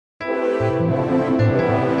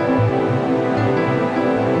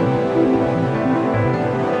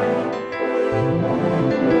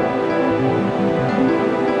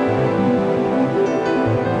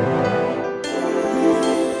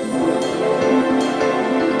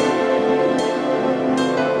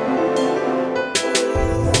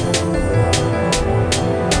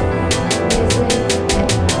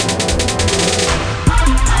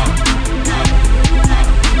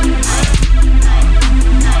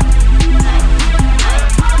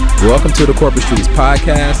welcome to the Corporate Streets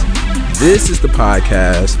Podcast. This is the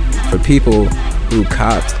podcast for people who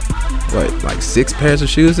copped, like 6 pairs of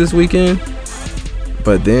shoes this weekend,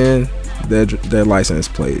 but then their license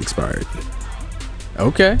plate expired.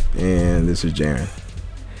 Okay. And this is Jaron.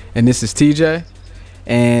 And this is TJ.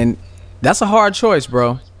 And that's a hard choice,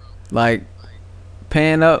 bro. Like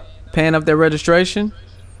paying up their registration,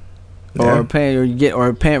 or repaying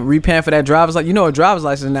for that driver's license. You know, a driver's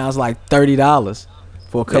license now is like $30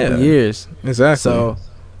 for a couple of years. Exactly. So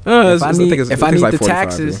if I need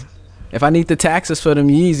the taxes for them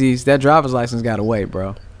Yeezys, that driver's license gotta wait,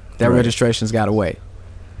 bro. That registration's gotta wait.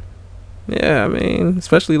 Yeah, I mean,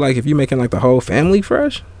 especially like if you're making like the whole family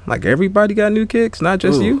fresh, like everybody got new kicks, not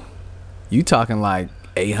just you. You talking like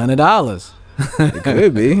 $800? It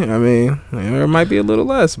could be. I mean, it might be a little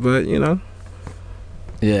less, but you know.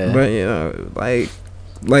 Yeah. But you know, like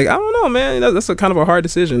I don't know, man. That's a kind of a hard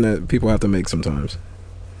decision that people have to make sometimes.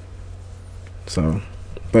 So,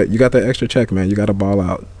 but you got that extra check, man. You got to ball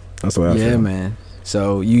out. That's what I feel. Yeah, man.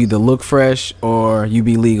 So you either look fresh or you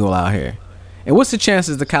be legal out here. And what's the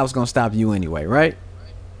chances the cops gonna stop you anyway, right?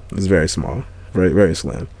 It's very small, very very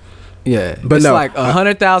slim. Yeah, but it's no, like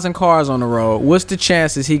 100,000 cars on the road. What's the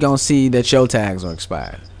chances he gonna see that your tags are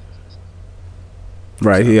expired?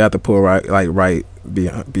 Right, he had to pull right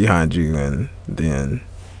behind you, and then,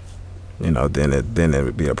 you know, then it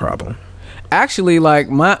would be a problem. Actually, like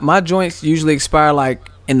my joints usually expire like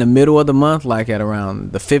in the middle of the month, like at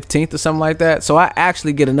around the 15th or something like that. So I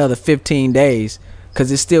actually get another 15 days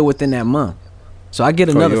because it's still within that month. So I get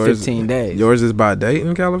another 15 days. Yours is by date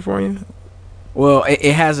in California? Well,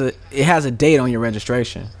 it has a date on your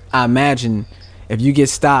registration. I imagine if you get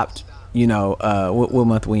stopped, you know, what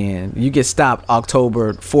month we in? You get stopped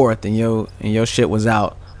October 4th and your shit was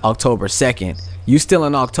out October 2nd. You still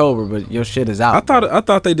in October, but your shit is out. I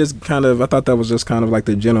thought that was just kind of like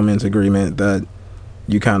the gentleman's agreement that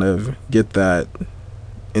you kind of get that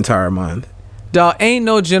entire month. Dog, ain't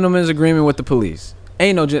no gentleman's agreement with the police.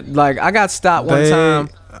 Ain't no like I got stopped one time.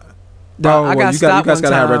 Dog, I got stopped one time. You guys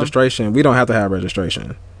gotta have registration. We don't have to have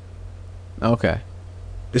registration. Okay.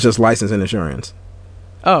 It's just license and insurance.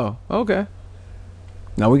 Oh, okay.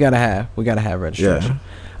 No, we gotta have registration. Yeah.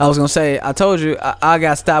 I was gonna say, I told you I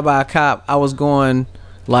got stopped by a cop. I was going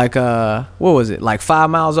like what was it? Like 5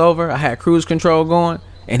 miles over. I had cruise control going,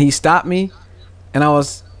 and he stopped me. And now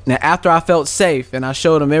after I felt safe and I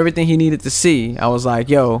showed him everything he needed to see, I was like,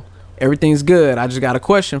 "Yo, everything's good. I just got a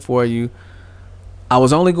question for you. I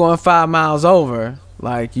was only going 5 miles over.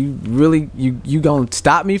 Like, you really you gonna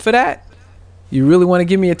stop me for that? You really want to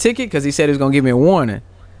give me a ticket?" Because he said he was gonna give me a warning.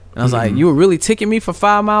 And I was like, "You were really ticketing me for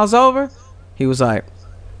 5 miles over?" He was like,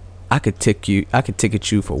 I could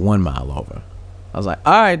ticket you for 1 mile over. I was like,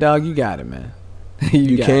 all right, dog, you got it, man.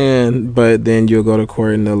 you can, but then you'll go to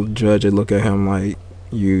court and the judge will look at him like,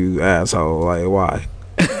 you asshole, like, why?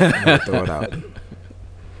 Throw it out.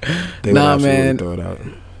 Nah, man. Throw it out.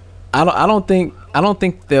 I don't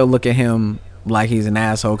think they'll look at him like he's an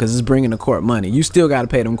asshole because it's bringing the court money. You still got to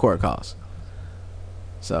pay them court costs.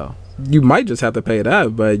 So you might just have to pay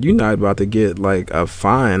that, but you're not about to get like a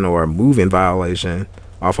fine or a moving violation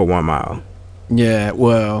off of 1 mile. Yeah,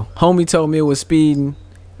 well, homie told me it was speeding,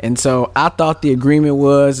 and so I thought the agreement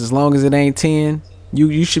was as long as it ain't 10,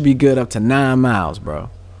 you should be good up to 9 miles,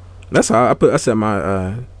 bro. That's how I set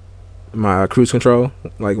my my cruise control,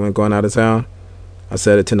 like when going out of town. I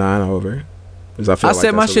set it to 9 over. I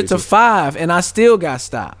set my shit to 5 and I still got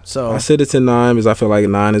stopped. So I set it to 9 because I feel like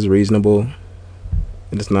 9 is reasonable.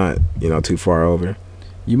 And it's not, you know, too far over.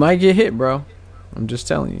 You might get hit, bro. I'm just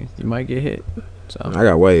telling you. You might get hit. So I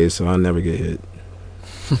got ways, so I'll never get hit.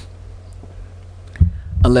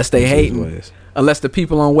 Unless they hating. Unless the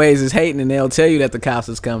people on Waze is hating and they'll tell you that the cops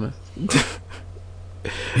is coming.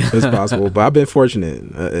 It's possible, but I've been fortunate.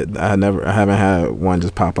 I haven't had one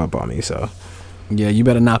just pop up on me, so. Yeah, you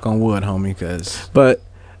better knock on wood, homie, cause. But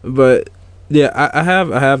yeah, I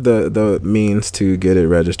have the means to get it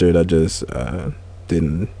registered. I just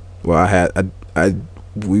didn't. Well,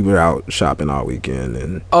 we were out shopping all weekend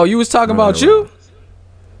and. Oh, you was talking about you?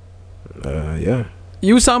 Yeah.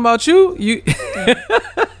 You was talking about you?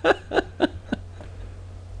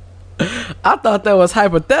 I thought that was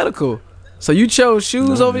hypothetical. So you chose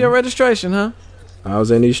shoes over your registration, huh? I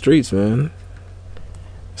was in these streets, man.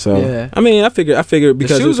 So yeah. I mean, I figured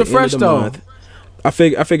because the shoes are fresh though. I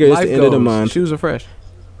figured it's the end of the month. Shoes are fresh.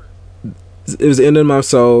 It was the end of the month,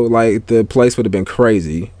 so like the place would have been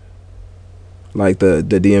crazy. Like the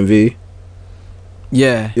DMV.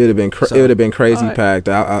 Yeah. It would have been crazy packed.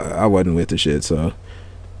 I wasn't with the shit, so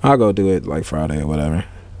I'll go do it like Friday or whatever.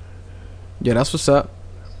 Yeah, that's what's up.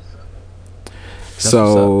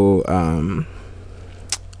 So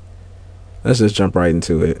let's just jump right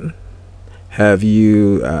into it. Have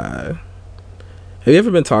you ever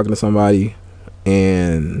been talking to somebody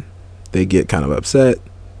and they get kind of upset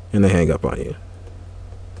and they hang up on you?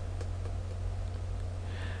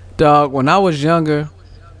 Dog, when I was younger,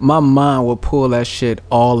 my mom would pull that shit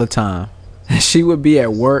all the time. She would be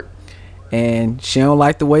at work and she don't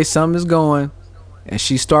like the way something is going, and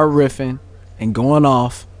she start riffing and going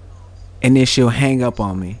off, and then she'll hang up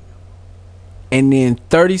on me. And then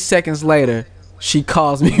 30 seconds later, she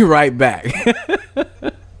calls me right back.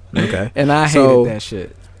 Okay. And I hated that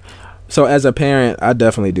shit. So as a parent, I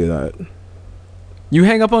definitely do that. You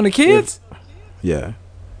hang up on the kids? Yeah.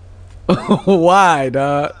 Why,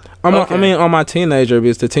 dog? I mean, on my teenager,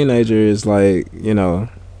 because the teenager is like, you know,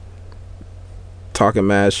 talking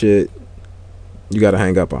mad shit. You got to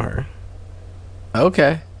hang up on her.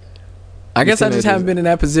 Okay. I guess I just haven't been in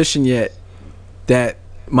that position yet that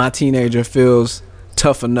my teenager feels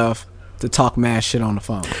tough enough to talk mad shit on the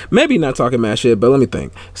phone. Maybe not talking mad shit, but let me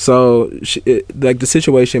think. So, like, the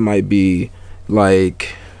situation might be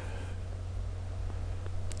like,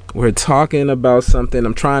 we're talking about something.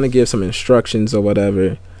 I'm trying to give some instructions or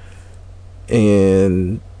whatever,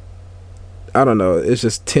 and I don't know. It's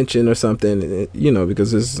just tension or something, you know,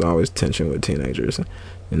 because this is always tension with teenagers,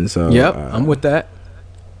 and so I'm with that.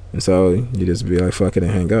 And so you just be like, fuck it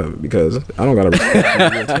and hang up, because I don't gotta respect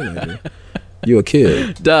you. You're a teenager. You a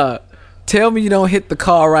kid. Duh. Tell me you don't hit the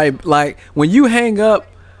call right. Like, when you hang up,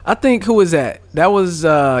 I think, who was that? That was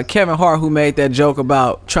Kevin Hart, who made that joke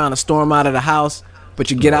about trying to storm out of the house,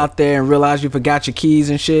 but you get out there and realize you forgot your keys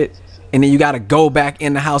and shit, and then you gotta go back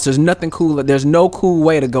in the house. There's nothing cool. There's no cool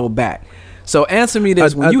way to go back. So answer me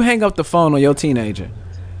this: when you hang up the phone on your teenager,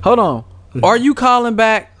 hold on, are you calling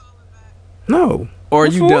back? No. Or are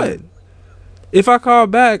you done? If I call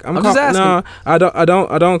back, I'm just asking. No,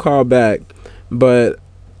 I don't call back. But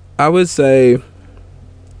I would say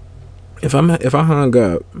if I hung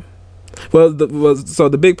up, so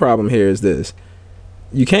the big problem here is this: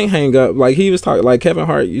 you can't hang up. Like he was talking, like Kevin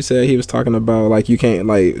Hart, you said he was talking about, like, you can't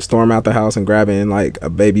like storm out the house and grabbing like a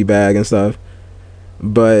baby bag and stuff.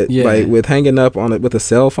 But like with hanging up on it with a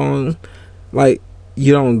cell phone, like,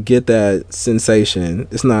 you don't get that sensation.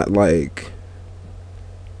 It's not like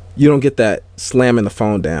you don't get that slamming the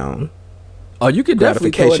phone down. Oh, you can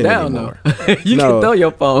definitely throw it down though. You can throw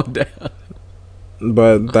your phone down.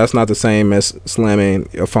 But that's not the same as slamming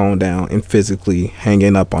your phone down and physically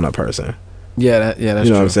hanging up on a person. Yeah, that's true. You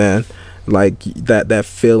know what I'm saying? Like that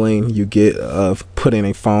feeling you get of putting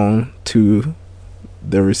a phone to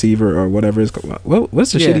the receiver or whatever it's called.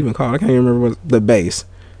 What's the shit even called? I can't even remember the base.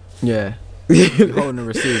 Yeah. You're holding the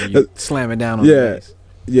receiver, you slam it down on the base.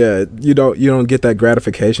 Yeah, you don't get that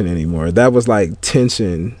gratification anymore. That was like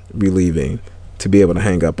tension relieving, to be able to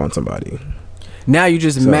hang up on somebody. Now you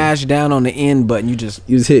just mash down on the end button. You just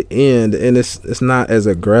hit end, and it's not as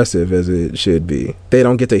aggressive as it should be. They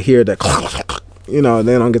don't get to hear that. You know,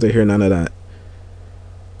 they don't get to hear none of that.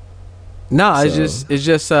 No, it's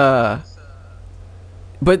just but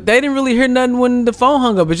they didn't really hear nothing when the phone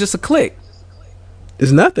hung up. It's just a click.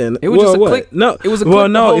 It's nothing. It was just a click. No, it was a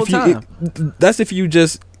click the whole time. That's if you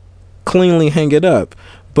just cleanly hang it up.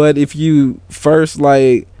 But if you first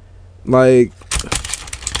like it,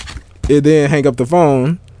 then hang up the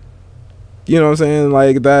phone, you know what I'm saying?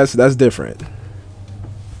 Like that's different.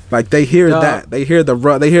 Like they hear that. They hear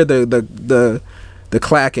the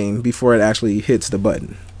clacking before it actually hits the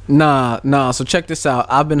button. Nah. So check this out.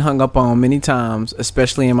 I've been hung up on many times,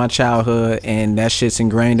 especially in my childhood, and that shit's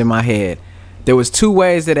ingrained in my head. There was two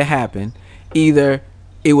ways that it happened. Either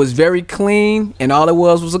it was very clean and all it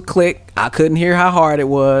was a click. I couldn't hear how hard it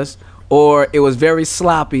was. Or it was very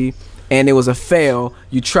sloppy and it was a fail.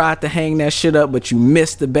 You tried to hang that shit up, but you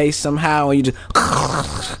missed the bass somehow, and you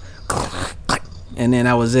just and then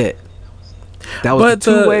that was it. That was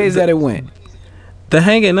the two ways that it went. The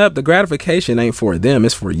hanging up, the gratification ain't for them,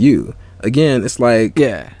 it's for you. Again, it's like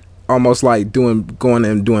almost like going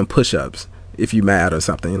and doing push-ups if you mad or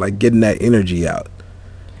something, like getting that energy out.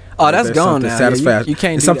 Oh, like, that's gone now. You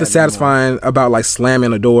can't. It's something satisfying about like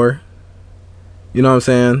slamming a door. You know what I'm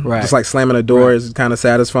saying? Right. Just like slamming a door is kind of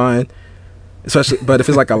satisfying. Especially, but if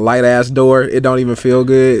it's like a light ass door, it don't even feel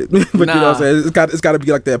good. But you know what I'm saying? It's got to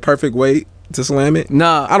be like that perfect weight to slam it.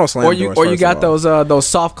 Nah, I don't slam doors. Or you got those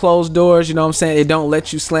soft closed doors. You know what I'm saying? It don't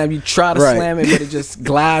let you slam. You try to slam it, but it just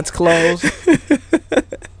glides closed.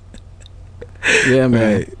 Yeah,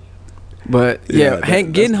 man. Right. But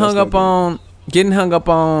getting hung up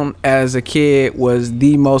on as a kid was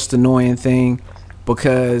the most annoying thing,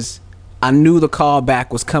 because I knew the call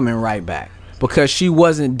back was coming right back, because she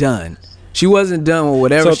wasn't done. She wasn't done with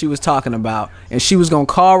whatever she was talking about, and she was gonna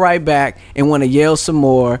call right back and want to yell some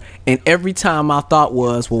more. And every time my thought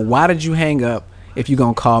was, well, why did you hang up if you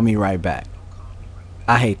gonna call me right back?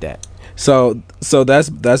 I hate that. So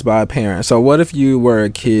that's by a parent. So what if you were a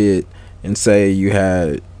kid and say you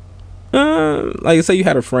had, like say you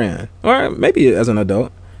had a friend, or maybe as an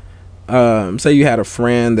adult, say you had a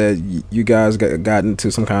friend that you guys got into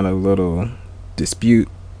some kind of little dispute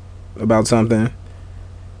about something,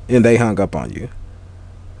 and they hung up on you.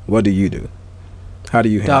 What do? How do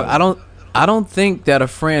you handle Dog, I don't think that a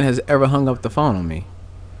friend has ever hung up the phone on me.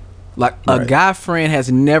 Like a guy friend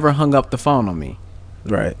has never hung up the phone on me.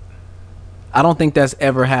 Right. I don't think that's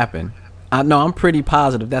ever happened. I'm pretty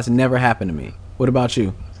positive that's never happened to me. What about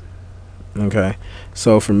you? Okay.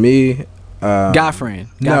 So for me, guy friend.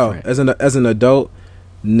 As an adult,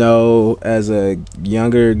 no. As a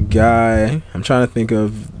younger guy, I'm trying to think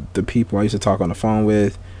of the people I used to talk on the phone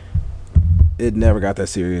with. It never got that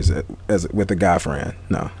serious as with a guy friend.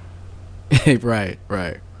 No. Right.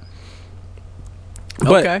 But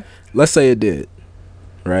okay. Let's say it did.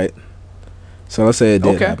 Right. So let's say it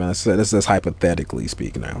did happen. Let's just hypothetically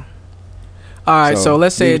speak now. All right. So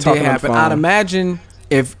let's say it did happen. I'd imagine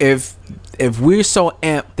if we're so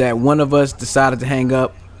amped that one of us decided to hang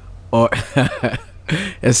up, or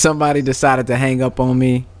if somebody decided to hang up on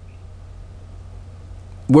me,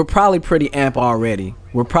 we're probably pretty amped already.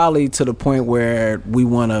 We're probably to the point where we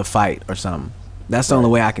want to fight or something. That's the only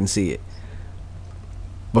way I can see it.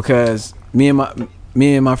 Because me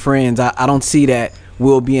and my friends, I don't see that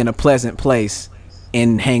we'll be in a pleasant place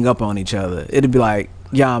and hang up on each other. It'd be like,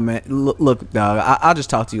 yeah, man, look, dog, I'll just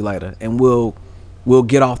talk to you later, and we'll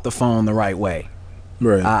get off the phone the right way.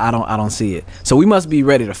 Right. I don't see it. So we must be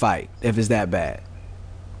ready to fight if it's that bad.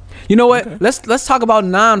 You know what? Okay. Let's talk about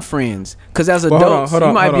non-friends, because as adults, you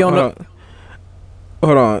might be on the.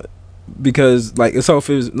 Hold on, because like, so if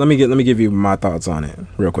it was, let me give you my thoughts on it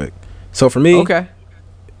real quick. So for me, okay,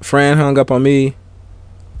 friend hung up on me,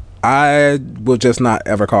 I will just not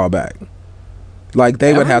ever call back. Like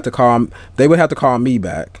they would have to call me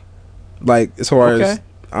back. Like as far as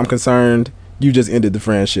I'm concerned, you just ended the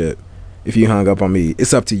friendship if you hung up on me.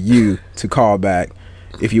 It's up to you to call back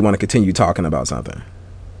if you want to continue talking about something.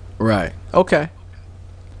 Right. Okay.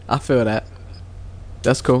 I feel that.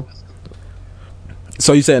 That's cool.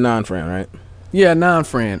 So you said non-friend, right? Yeah,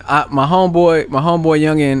 non-friend. My homeboy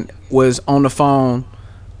youngin was on the phone.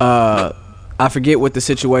 I forget what the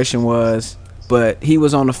situation was, but he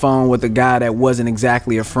was on the phone with a guy that wasn't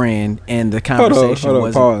exactly a friend, and the conversation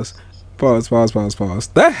was. Pause.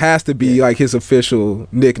 That has to be like his official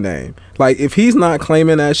nickname. Like if he's not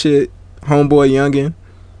claiming that shit, homeboy youngin.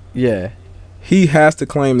 Yeah. He has to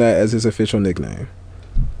claim that as his official nickname.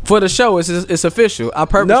 For the show, it's official. I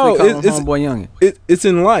purposely call him homeboy youngin. It's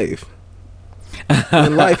in life.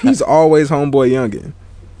 In life, he's always homeboy youngin.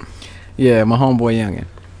 Yeah, my homeboy youngin.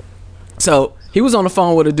 So he was on the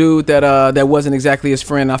phone with a dude that wasn't exactly his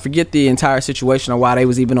friend. I forget the entire situation or why they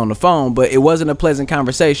was even on the phone, but it wasn't a pleasant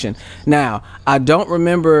conversation. Now, I don't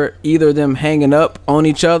remember either of them hanging up on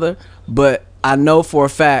each other, but I know for a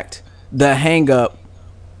fact the hang up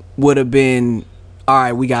would have been, all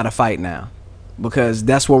right, we got to fight now, because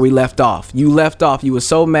that's where we left off. You left off. You were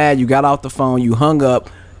so mad. You got off the phone. You hung up.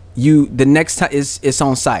 The next time it's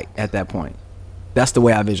on site at that point. That's the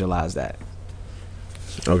way I visualize that.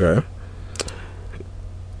 Okay.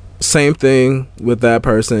 Same thing with that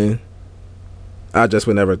person. I just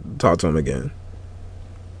would never talk to him again.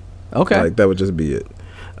 Okay. Like that would just be it.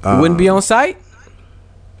 Wouldn't be on site?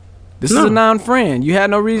 This is a non-friend. You had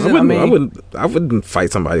no reason. I wouldn't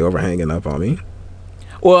fight somebody over hanging up on me.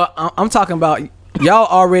 Well, I'm talking about y'all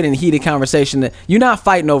already in heated conversation. That you're not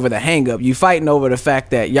fighting over the hang up. You fighting over the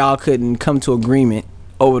fact that y'all couldn't come to agreement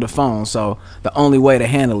over the phone. So the only way to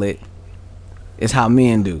handle it is how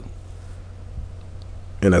men do.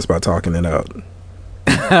 And that's by talking it out.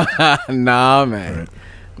 Nah, man. Right.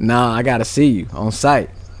 Nah, I gotta see you on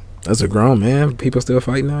site. That's a grown man. People still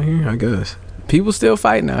fighting out here, I guess. People still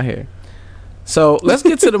fighting out here. So let's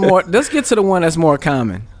get to the one that's more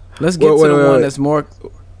common. Let's get to the one that's more.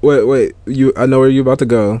 Wait. I know where you're about to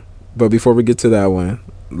go, but before we get to that one,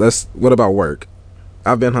 what about work?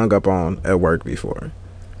 I've been hung up on at work before.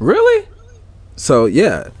 Really? So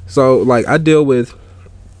yeah. So like I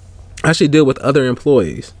actually deal with other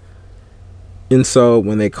employees, and so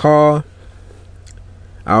when they call,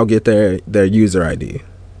 I'll get their user ID,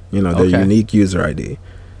 their unique user ID.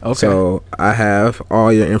 Okay. So I have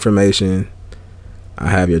all your information. I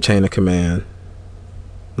have your chain of command.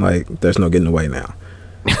 Like there's no getting away now.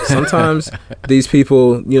 Sometimes these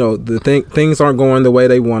people, things aren't going the way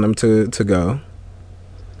they want them to go,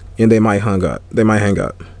 and they might hang up.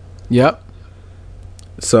 Yep.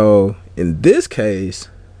 So in this case,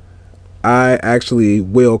 I actually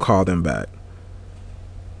will call them back,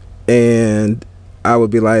 and I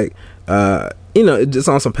would be like, just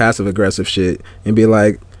on some passive aggressive shit, and be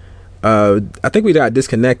like, I think we got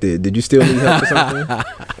disconnected. Did you still need help or something?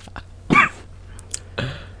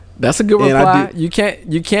 That's a good reply. You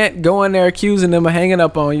can't go in there accusing them of hanging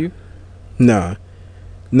up on you. No,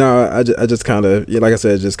 I just kind of, like I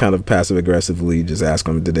said, just kind of passive aggressively just ask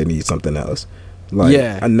them, did they need something else? Like,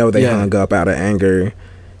 yeah, I know they hung up out of anger,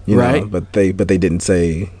 you know, but they didn't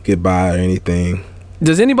say goodbye or anything.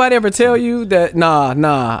 Does anybody ever tell you that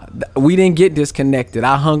nah, we didn't get disconnected,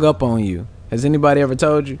 I hung up on you? Has anybody ever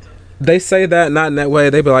told you? They say that, not in that way.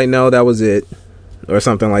 They be like, no, that was it, or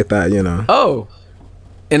something like that, you know. Oh,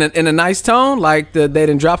 in a nice tone, like they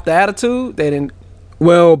didn't drop the attitude. They didn't.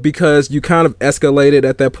 Well, because you kind of escalated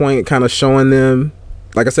at that point, kind of showing them,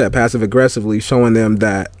 like I said, passive aggressively showing them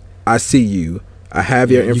that I see you. I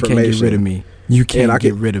have your information. You can't get rid of me. You can't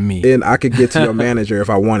get rid of me. And I could get to your manager if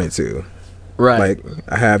I wanted to. Right. Like,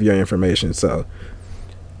 I have your information, so.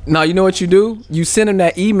 No, you know what you do? You send them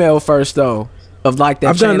that email first, though, of like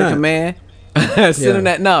that chain of command. Send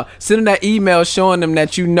them that email showing them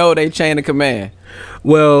that you know they chain of command.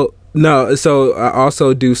 Well, no, so I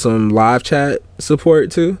also do some live chat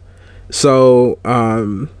support, too. So,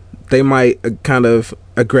 they might kind of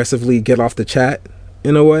aggressively get off the chat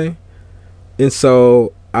in a way. And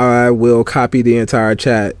so I will copy the entire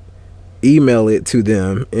chat, email it to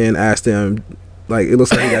them, and ask them, like, it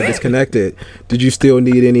looks like you got disconnected. Did you still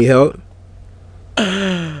need any help?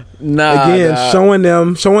 Showing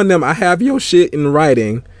them I have your shit in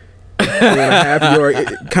writing, and I have your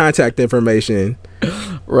contact information,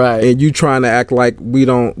 right? And you trying to act like we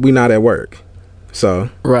not at work,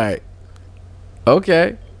 so right.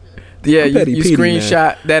 Okay. Yeah, you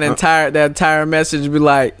screenshot that entire message. Be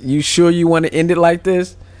like, you sure you want to end it like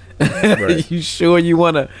this? Right. you sure you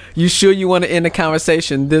want to end the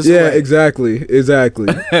conversation this way? Yeah, exactly.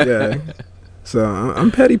 Yeah. So I'm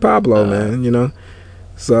Petty Pablo, man. You know.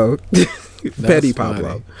 So Petty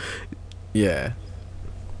Pablo. Yeah.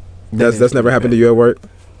 That's never happened to you at work?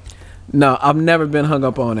 No, I've never been hung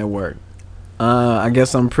up on at work. I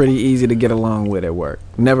guess I'm pretty easy to get along with at work.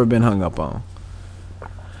 Never been hung up on.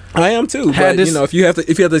 I am too, but you know, if you have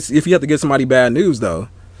to get somebody bad news though,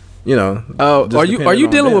 you know. Oh, are you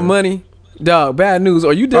dealing with money, dog? Bad news?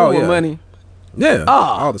 Are you dealing with money? Yeah,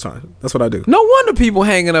 all the time. That's what I do. No wonder people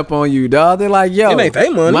hanging up on you, dog. They're like, yo, it ain't they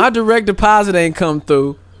money. My direct deposit ain't come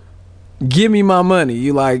through. Give me my money.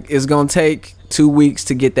 You like, it's gonna take 2 weeks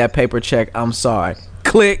to get that paper check. I'm sorry.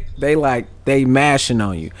 Click. They mashing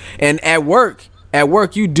on you. And at work,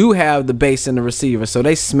 you do have the base and the receiver, so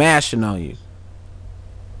they smashing on you.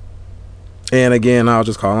 And again, I'll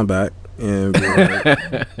just call them back and be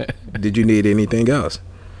like, did you need anything else?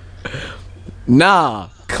 Nah,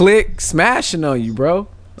 click, smashing on you, bro.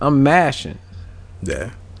 I'm mashing.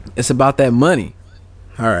 Yeah. It's about that money.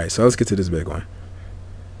 All right, so let's get to this big one.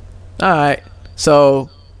 All right. So,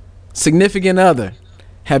 significant other.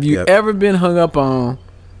 Have you ever been hung up on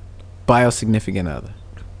by a significant other?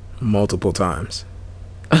 Multiple times.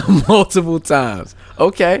 Multiple times.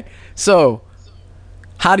 Okay. So,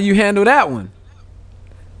 how do you handle that one?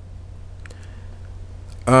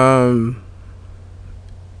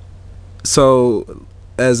 So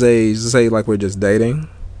as say like we're just dating.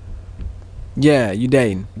 Yeah, you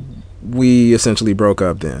dating. We essentially broke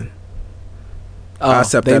up then. Oh, I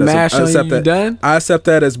accept they mash on you, you done? I accept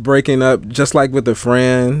that as breaking up, just like with a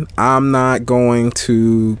friend. I'm not going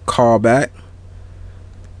to call back.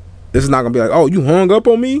 This is not gonna be like, oh, you hung up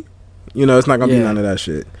on me? You know, it's not gonna be none of that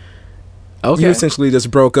shit. Okay. You essentially just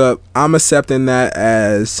broke up. I'm accepting that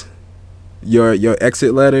as your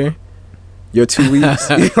exit letter, your 2 weeks.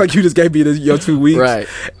 Like you just gave me your 2 weeks. Right.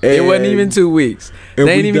 It wasn't even 2 weeks. They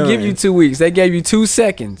didn't even give you 2 weeks. They gave you 2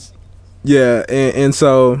 seconds. Yeah, and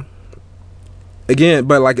so again,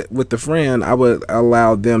 but like with the friend, I would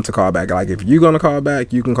allow them to call back. Like if you're gonna call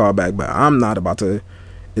back, you can call back, but I'm not about to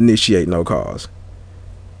initiate no calls.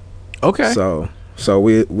 Okay. So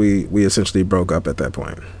we essentially broke up at that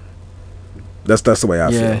point. That's the way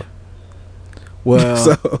I feel. Well,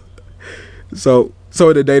 so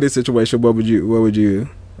in a dating situation, what would you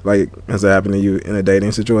like? Has that happened to you in a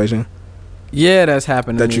dating situation? Yeah, that's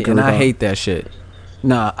happened to me, and I hate that shit.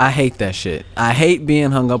 Nah, I hate that shit. I hate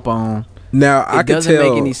being hung up on. Now I can tell. It doesn't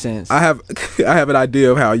make any sense. I have an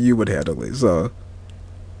idea of how you would handle it. So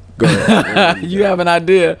go ahead. You have an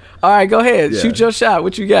idea. All right, go ahead. Yeah. Shoot your shot.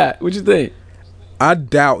 What you got? What you think? I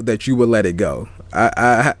doubt that you would let it go.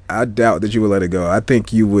 I doubt that you would let it go. I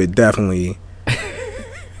think you would definitely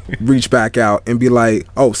reach back out and be like,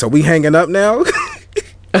 "Oh, so we hanging up now?"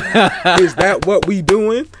 Is that what we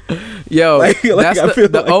doing? Yo, like that's I feel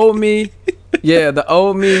the like old me. Yeah, the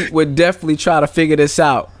old me would definitely try to figure this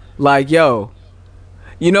out. Like, yo,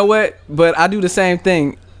 you know what? But I do the same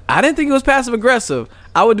thing. I didn't think it was passive aggressive.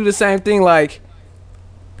 I would do the same thing. Like,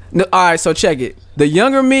 no, all right, so check it. The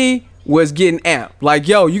younger me was getting amped. Like,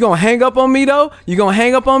 yo, you gonna hang up on me though? You gonna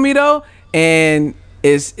hang up on me though? And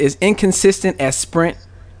is inconsistent as Sprint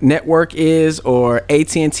network is or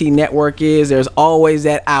AT&T network is, there's always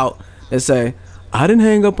that out that say, I didn't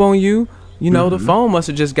hang up on you. You know, the phone must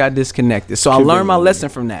have just got disconnected. So I learned my lesson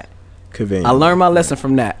from that. I learned my lesson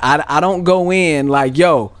from that. I don't go in like,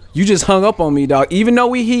 yo, you just hung up on me, dog. Even though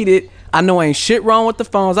we heated, I know ain't shit wrong with the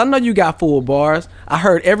phones. I know you got full bars. I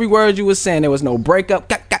heard every word you was saying. There was no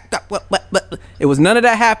breakup. It was none of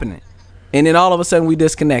that happening. And then all of a sudden we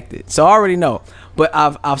disconnected. So I already know. But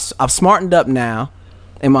I've smartened up now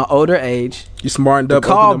in my older age. You smartened up,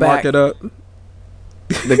 opened the market up.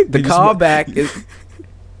 The callback is...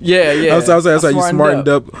 Yeah. I was saying you smartened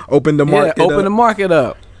up, opened the market up. Yeah, open the market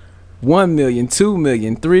up. 1 million, 2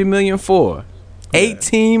 million, 3 million, 4.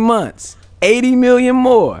 18 months, 80 million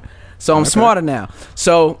more. So I'm smarter now.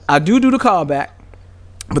 So I do the callback,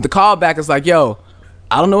 but the callback is like, yo,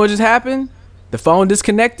 I don't know what just happened. The phone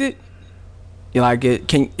disconnected. You're like,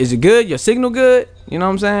 is it good? Your signal good? You know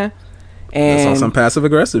what I'm saying? And that's on some passive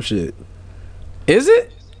aggressive shit. Is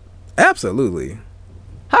it? Absolutely.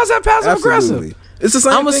 How's that passive aggressive? It's the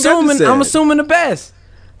same I'm thing assuming. I'm assuming the best.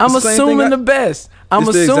 I'm assuming the best. I'm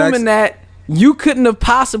assuming that you couldn't have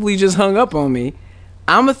possibly just hung up on me.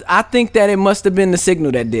 I think that it must have been the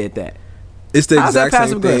signal that did that. It's the exact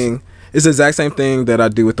same thing. It's the exact same thing that I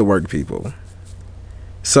do with the work people.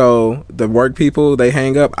 So the work people, they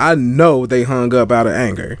hang up. I know they hung up out of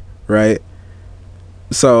anger, right?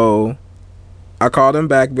 So I call them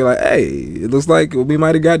back and be like, hey, it looks like we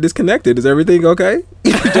might have got disconnected. Is everything okay?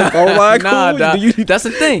 Your phone line cool? Nah, that's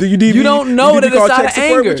the thing. You don't know that it's out of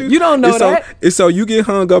anger. You don't know that. And so you get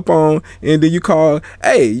hung up on, and then you call,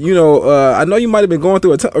 hey, you know, I know you might have been going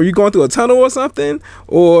through are you going through a tunnel or something?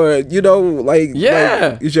 Or, you know, like,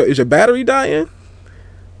 is your battery dying?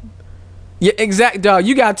 Yeah, exact, dog.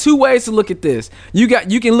 You got two ways to look at this. You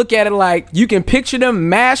can look at it like you can picture them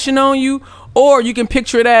mashing on you, or you can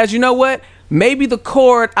picture it as, you know what? Maybe the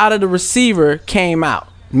cord out of the receiver came out.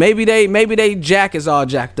 Maybe they jack is all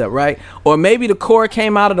jacked up, right? Or maybe the cord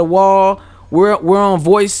came out of the wall. We're on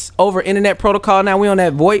voice over internet protocol now. We on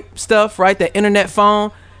that VoIP stuff, right? That internet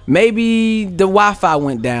phone. Maybe the Wi-Fi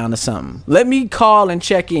went down or something. Let me call and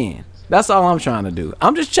check in. That's all I'm trying to do.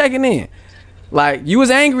 I'm just checking in. Like, you was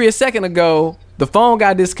angry a second ago. The phone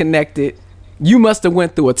got disconnected. You must have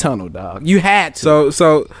went through a tunnel, dog. You had to.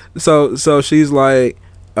 So she's like,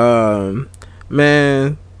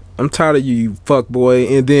 man, I'm tired of you fuck boy.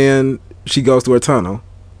 And then she goes through a tunnel.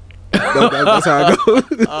 That's how it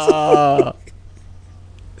goes.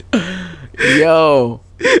 Yo.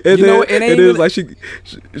 And then it's like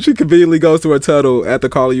she conveniently goes through a tunnel after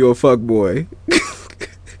calling you a fuck boy.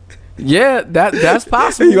 Yeah, that's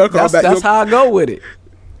possible. That's how I go with it.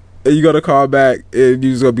 And you gotta call back and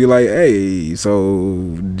you just gonna be like, hey,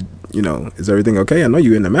 so, you know, is everything okay? I know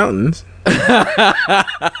you in the mountains.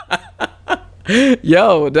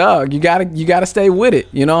 Yo, dog, you gotta stay with it.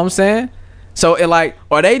 You know what I'm saying? So it like,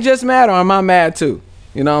 are they just mad or am I mad too?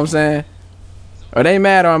 You know what I'm saying? Are they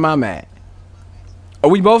mad or am I mad? Are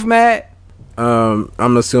we both mad?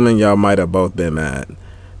 I'm assuming y'all might have both been mad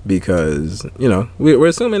because, you know, we're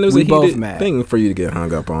assuming it was a heated thing for you to get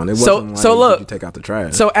hung up on. It wasn't like look, you take out the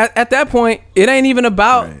trash. So at that point, it ain't even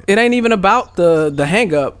about the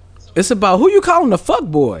hang up. It's about who you calling the fuck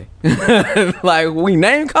boy. Like, we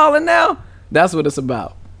name calling now. That's what it's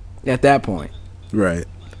about at that point. Right.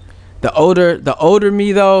 The older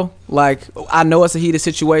me though, like, I know it's a heated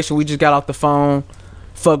situation. We just got off the phone.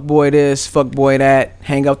 Fuck boy this, fuck boy that.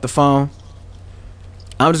 Hang up the phone.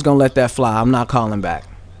 I'm just gonna let that fly. I'm not calling back.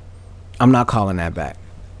 I'm not calling that back.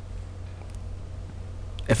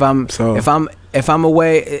 If I'm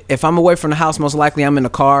away from the house, most likely I'm in the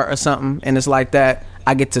car or something, and it's like that,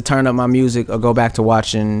 I get to turn up my music or go back to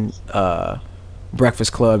watching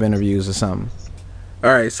Breakfast Club interviews or something.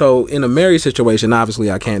 All right, so in a married situation,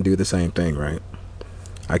 obviously I can't do the same thing, right?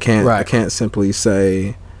 I can't simply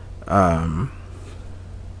say, I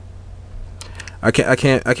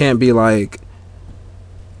can't be like,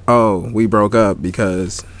 oh, we broke up,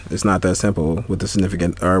 because it's not that simple with the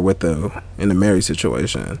significant or in the married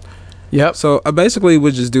situation. Yep. So I basically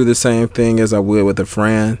would just do the same thing as I would with a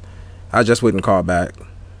friend. I just wouldn't call back.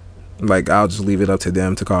 Like, I'll just leave it up to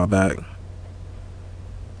them to call back.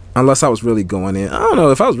 unless I was really going in. I don't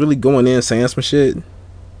know if I was really going in saying some shit,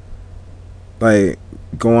 like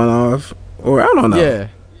going off, or I don't know.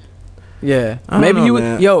 Yeah. Maybe you,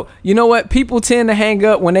 man. you know what? People tend to hang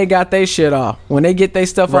up when they got their shit off, when they get their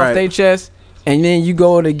stuff off their chest, and then you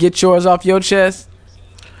go to get yours off your chest,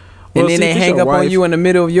 and then they hang up on you in the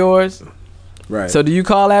middle of yours. Right. So do you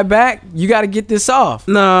call that back? You got to get this off.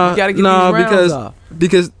 No, you got to get these rounds off.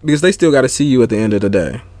 because they still got to see you at the end of the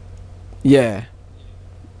day. Yeah.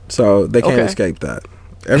 So they can't escape that.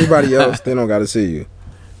 Everybody else, they don't got to see you.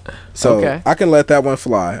 So I can let that one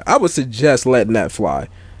fly. I would suggest letting that fly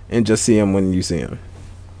and just see him when you see him.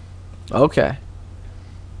 Okay.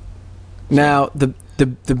 Now, the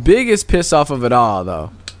biggest piss off of it all,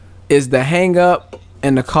 though, is the hang up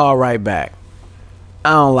and the call right back.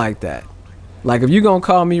 I don't like that. Like, if you going to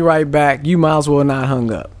call me right back, you might as well not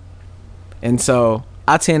hung up. And so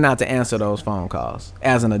I tend not to answer those phone calls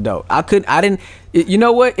as an adult. You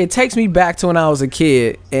know what? It takes me back to when I was a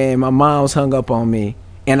kid and my mom was hung up on me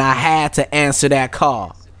and I had to answer that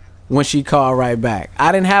call when she called right back.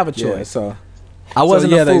 I didn't have a choice. Yeah, I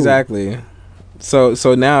wasn't a fool. Exactly. So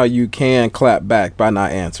now you can clap back by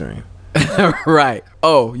not answering. Right.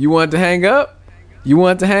 Oh, you want to hang up? You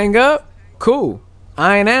want to hang up? Cool.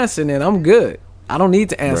 I ain't answering it. I'm good. I don't need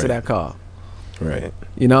to answer that call. Right.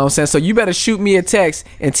 You know what I'm saying? So you better shoot me a text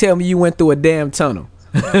and tell me you went through a damn tunnel.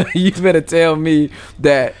 You better tell me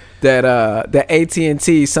that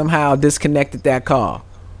AT&T somehow disconnected that call.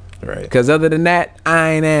 Right. Because other than that,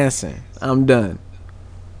 I ain't answering. I'm done.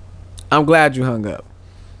 I'm glad you hung up.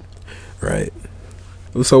 Right.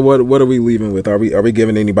 So what are we leaving with? Are we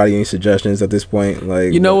giving anybody any suggestions at this point?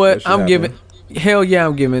 Like, you know what? I'm giving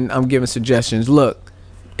suggestions. Look,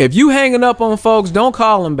 if you hanging up on folks, don't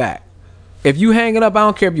call them back. If you hanging up, I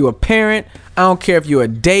don't care if you're a parent, I don't care if you're a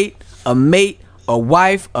date, a mate, a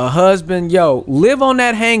wife, a husband. Yo, live on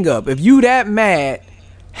that hang up. If you that mad,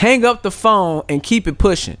 hang up the phone and keep it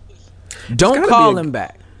pushing. Don't call him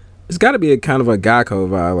back. It's got to be a kind of a guy code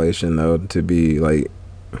violation though to be like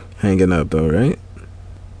hanging up though, right?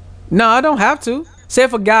 No, I don't have to. Say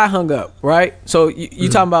if a guy hung up, right? So you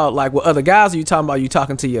talking about like with other guys, or you talking about you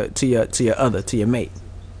talking to your mate?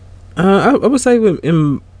 I would say with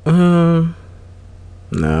nah,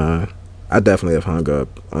 I definitely have hung up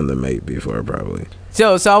on the mate before, probably.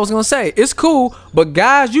 So I was gonna say it's cool, but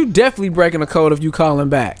guys, you definitely breaking the code if you calling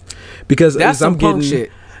back, because that's some punk shit.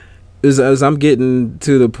 As I'm getting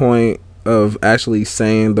to the point of actually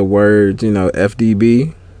saying the words,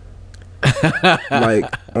 FDB,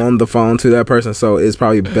 like on the phone to that person, so it's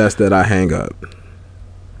probably best that I hang up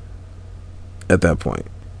at that point.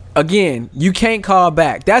 Again, you can't call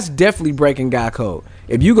back. That's definitely breaking guy code.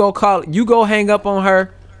 If you go hang up on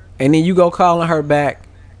her, and then you go calling her back,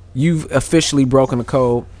 you've officially broken the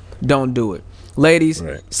code. Don't do it, ladies.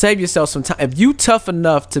 Right. Save yourself some time. If you tough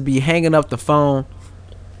enough to be hanging up the phone,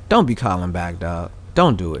 don't be calling back, dog.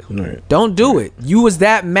 Don't do it. Right. Don't do it. You was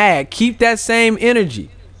that mad. Keep that same energy.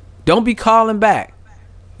 Don't be calling back.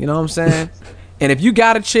 You know what I'm saying? And if you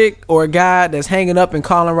got a chick or a guy that's hanging up and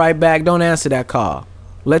calling right back, don't answer that call.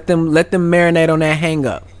 Let them marinate on that hang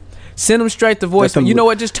up. Send them straight to voicemail. You know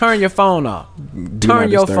what? Just turn your phone off.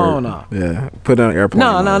 Turn your phone off. Yeah. Put it on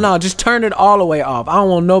airplane. No. Just turn it all the way off. I don't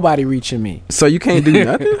want nobody reaching me. So you can't do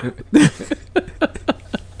nothing?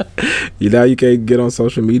 You can't get on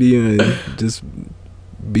social media and just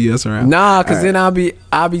BS around? Nah, because then I'll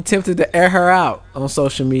be tempted to air her out on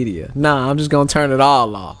social media. Nah, I'm just going to turn it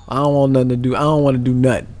all off. I don't want nothing to do. I don't want to do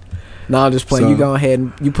nothing. No, I'm just playing. So, you go ahead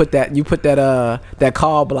and you put that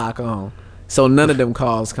call block on, so none of them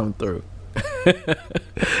calls come through.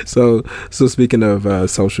 So speaking of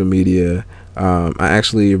social media, I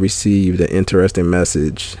actually received an interesting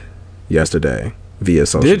message yesterday via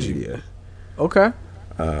social media. Okay.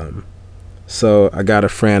 So I got a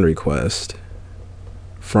friend request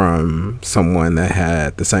from someone that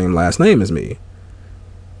had the same last name as me.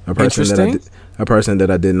 A person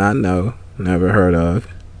that I did not know, never heard of.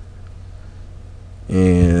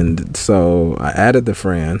 And so I added the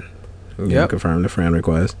friend, confirmed the friend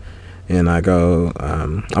request, and I go,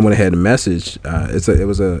 I went ahead and messaged, it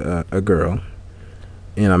was a girl,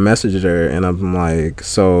 and I messaged her, and I'm like,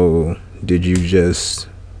 so did you just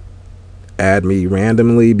add me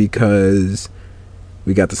randomly because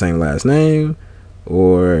we got the same last name,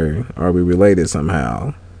 or are we related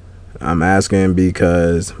somehow? I'm asking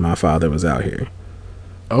because my father was out here.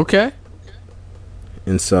 Okay.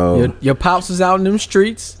 And so your pops was out in them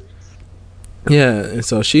streets. Yeah, and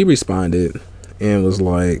so she responded and was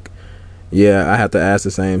like, yeah, I have to ask the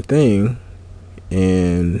same thing,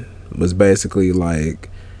 and was basically like,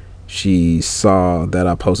 she saw that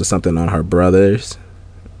I posted something on her brother's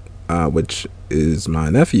which is my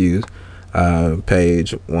nephew's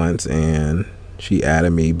page once, and she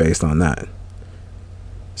added me based on that.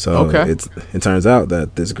 So it turns out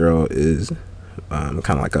that this girl is kind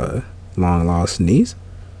of like a long lost niece.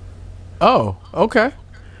 Oh, okay.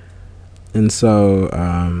 And so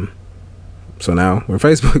so now we're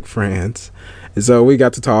Facebook friends. And so we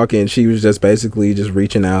got to talk, and she was just basically just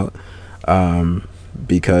reaching out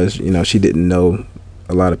because, you know, she didn't know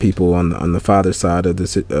a lot of people on the father's side of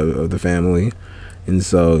the family, and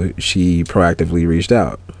so she proactively reached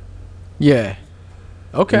out. Yeah.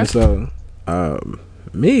 Okay. And so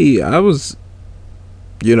me, I was,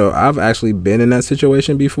 you know, I've actually been in that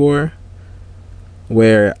situation before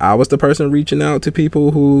where I was the person reaching out to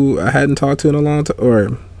people who I hadn't talked to in a long time,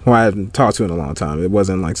 or who I hadn't talked to in a long time. It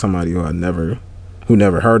wasn't like somebody who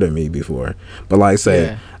never heard of me before. But like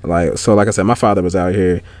say, like I said, my father was out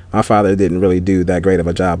here. My father didn't really do that great of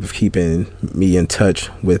a job of keeping me in touch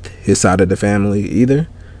with his side of the family either.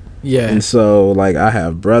 Yeah. And so like I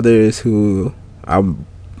have brothers who I,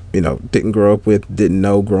 you know, didn't grow up with, didn't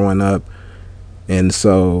know growing up. And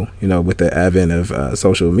so, you know, with the advent of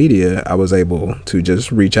social media, I was able to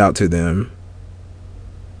just reach out to them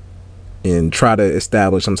and try to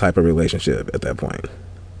establish some type of relationship at that point.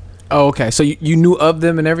 Oh, okay. So you knew of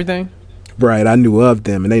them and everything? Right. I knew of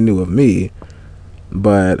them and they knew of me,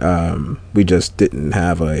 but we just didn't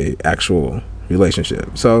have a actual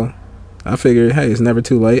relationship. So I figured, hey, it's never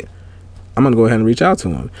too late. I'm going to go ahead and reach out to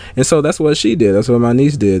him. And so that's what she did. That's what my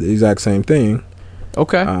niece did. The exact same thing.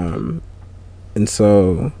 Okay. And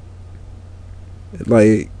so,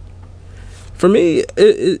 like, for me,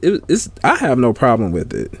 it's I have no problem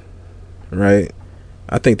with it, right?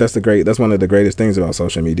 I think that's one of the greatest things about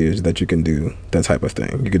social media is that you can do that type of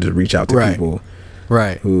thing. You can just reach out to people,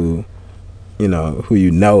 right, who, you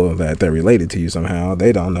know that they're related to you somehow.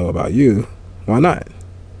 They don't know about you. Why not?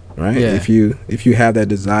 Right? Yeah. If you have that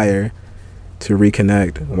desire to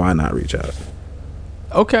reconnect, why not reach out?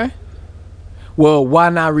 Okay. Well, why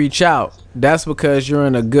not reach out? That's because you're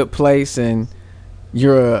in a good place and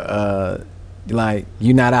you're like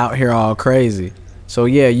you're not out here all crazy. So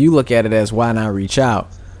yeah, you look at it as why not reach out.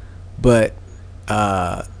 But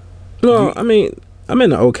no, I mean, I'm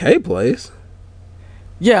in an okay place.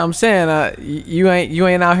 Yeah, I'm saying you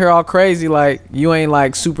ain't out here all crazy. Like you ain't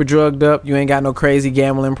like super drugged up. You ain't got no crazy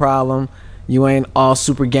gambling problem. You ain't all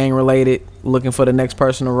super gang related, looking for the next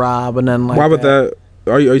person to rob or nothing like that. Why would that?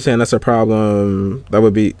 Are you saying that's a problem? That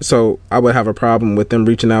would be so. I would have a problem with them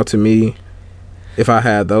reaching out to me if I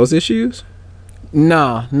had those issues.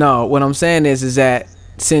 No. What I'm saying is that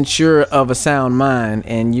since you're of a sound mind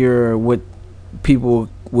and you're what people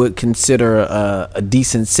would consider a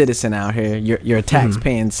decent citizen out here, you're a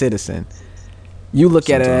tax-paying citizen. You look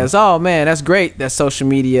at it as, oh man, that's great that social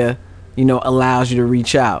media, allows you to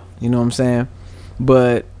reach out. You know what I'm saying?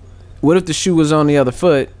 But what if the shoe was on the other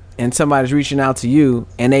foot and somebody's reaching out to you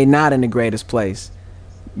and they not in the greatest place?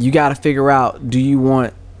 You got to figure out, do you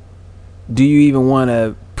even want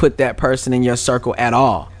to put that person in your circle at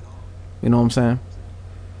all? You know what I'm saying?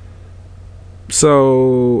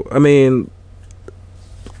 So, I mean,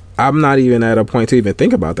 I'm not even at a point to even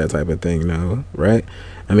think about that type of thing now, right?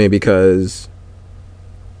 I mean, because,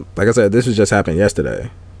 like I said, this has just happened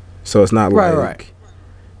yesterday. So it's not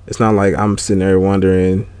it's not like I'm sitting there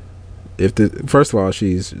wondering if first of all,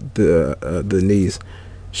 she's the niece,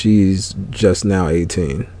 she's just now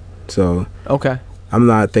 18. So okay, I'm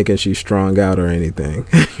not thinking she's strung out or anything.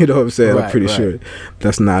 You know what I'm saying? I'm pretty sure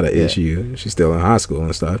that's not an issue. She's still in high school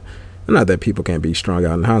and stuff. Not that people can't be strung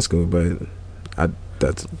out in high school, but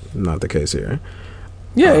that's not the case here.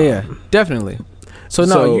 Yeah, definitely.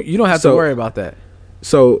 So you don't have to worry about that.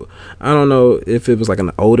 So I don't know if it was like an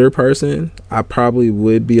older person, I probably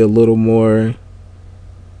would be a little more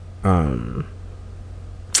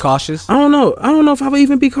cautious. I don't know if I would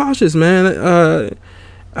even be cautious, man.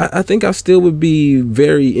 I think I still would be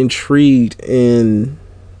very intrigued and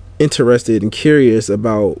interested and curious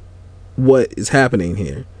about what is happening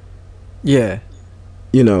here. Yeah.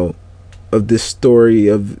 Of this story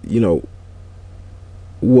of,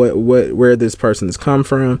 where this person has come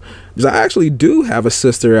from. Because I actually do have a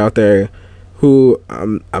sister out there who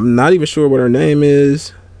I'm not even sure what her name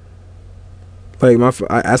is. Like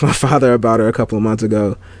I asked my father about her a couple of months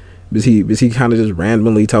ago because he kind of just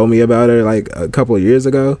randomly told me about her like a couple of years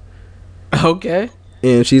ago. Okay.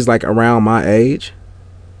 And she's like around my age.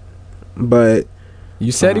 But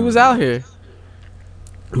you said he was out here.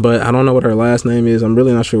 But I don't know what her last name is. I'm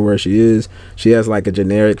really not sure where she is. She has like a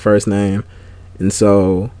generic first name. And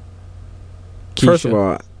so, Keisha. First of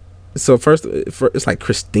all, it's like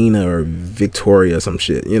Christina or Victoria, some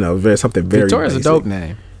shit. Something very Victoria's basic. a dope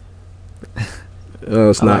name.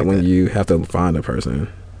 Well, it's I not like when that. you have to find a person.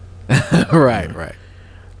 Right.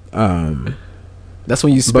 That's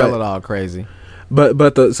when you spell But it all crazy.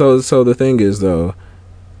 so the thing is though,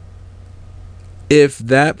 if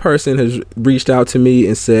that person has reached out to me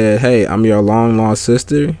and said, "Hey, I'm your long lost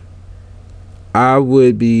sister," I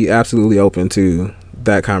would be absolutely open to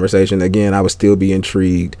that conversation. Again, I would still be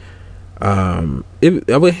intrigued.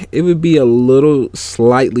 It would be a little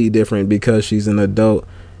slightly different because she's an adult.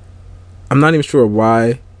 I'm not even sure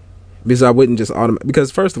why, because I wouldn't just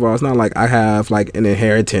because first of all, it's not like I have like an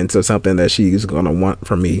inheritance or something that she's gonna want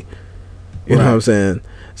from me. You know what I'm saying?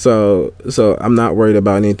 So I'm not worried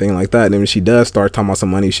about anything like that. And when she does start talking about some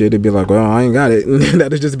money shit, it'd be like, well, I ain't got it. And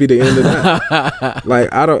that'll just be the end of that.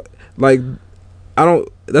 I don't.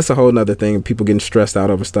 That's a whole nother thing. People getting stressed out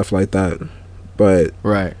over stuff like that. But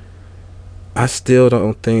Right. I still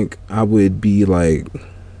don't think I would be like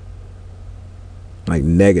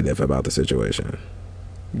negative about the situation.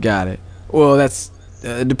 Got it. Well, that's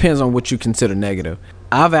it depends on what you consider negative.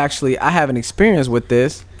 I have an experience with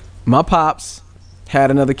this. My pops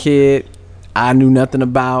had another kid I knew nothing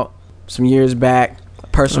about some years back. A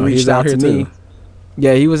person reached out to me.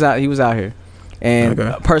 Yeah, he was out here. And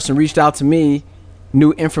a person reached out to me,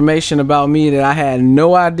 knew information about me that I had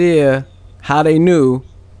no idea how they knew.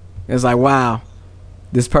 It's like, wow,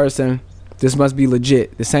 this must be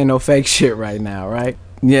legit. This ain't no fake shit right now, right?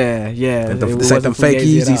 Yeah. This ain't them fake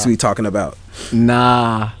Yeezys we talking about.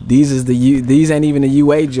 Nah, these ain't even the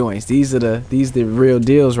UA joints. These the real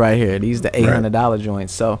deals right here. These the $800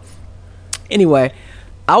 joints. So anyway,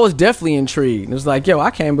 I was definitely intrigued. It was like, yo,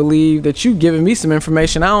 I can't believe that you giving me some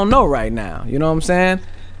information I don't know right now. You know what I'm saying?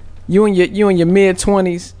 You in your mid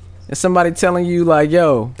 20s and somebody telling you like,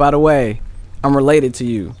 yo, by the way, I'm related to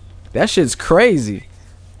you. That shit's crazy.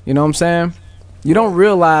 You know what I'm saying?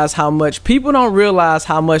 People don't realize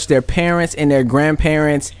how much their parents and their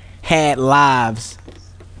grandparents had lives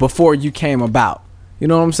before you came about. You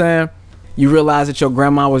know what I'm saying? You realize that your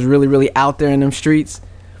grandma was really, really out there in them streets.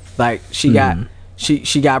 Like she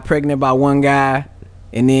got pregnant by one guy,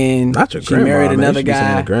 and then not your she grandma, married another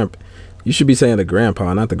man. guy. You should be saying the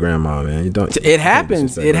grandpa, not the grandma, man. You don't. It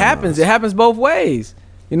happens. It happens both ways.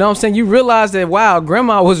 You know what I'm saying? You realize that, wow,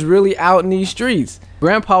 grandma was really out in these streets.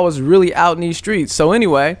 Grandpa was really out in these streets. So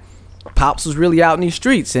anyway, pops was really out in these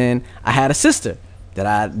streets, and I had a sister that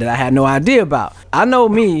I had no idea about. I know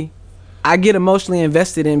me, I get emotionally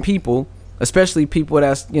invested in people, especially people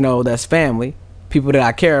that's family, people that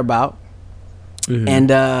I care about. Mm-hmm.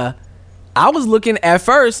 And I was looking at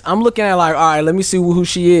like, all right, let me see who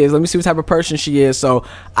she is. Let me see what type of person she is. So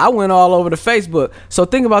I went all over the Facebook. So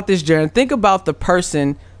think about this, Jaron. Think about the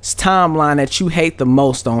person's timeline that you hate the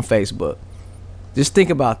most on Facebook. Just think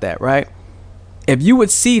about that, right? If you would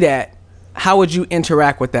see that, how would you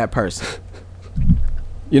interact with that person?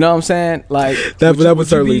 You know what I'm saying? Like that would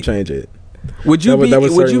certainly change it. Would you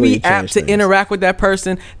be apt to interact with that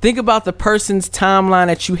person? Think about the person's timeline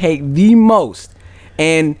that you hate the most.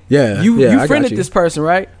 And you friended this person,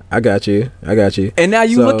 right? I got you. And now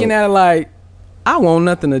you looking at it like, I want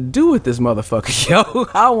nothing to do with this motherfucker, yo.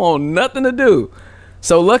 I want nothing to do.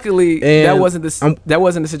 So luckily, that wasn't the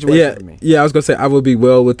situation for me. Yeah, I was gonna say I would be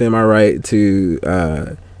well within my right to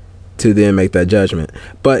then make that judgment.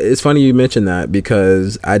 But it's funny you mentioned that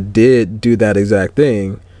because I did do that exact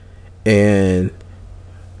thing, and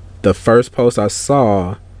the first post I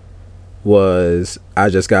saw was I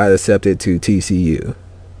just got accepted to TCU.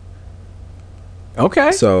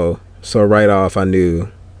 Okay. So right off I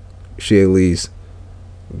knew she at least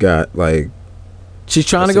got like she's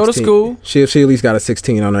trying to go to school. She at least got a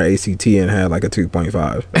 16 on her ACT and had like a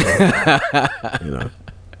 2.5. You know.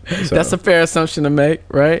 So that's a fair assumption to make,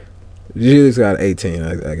 right? She at least got 18,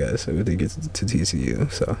 I guess, if it gets to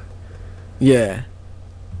TCU. So yeah.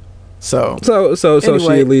 So anyway,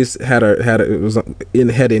 she at least had it was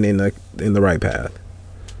heading in the right path.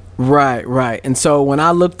 Right. And so when I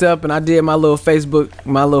looked up and I did my little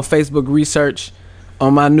Facebook research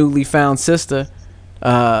on my newly found sister,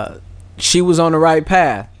 she was on the right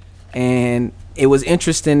path. And it was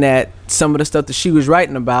interesting that some of the stuff that she was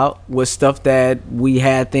writing about was stuff that we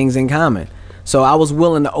had things in common. So I was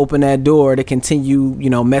willing to open that door to continue,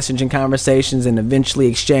 messaging conversations and eventually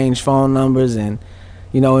exchange phone numbers and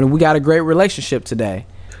we got a great relationship today.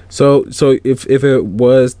 So if it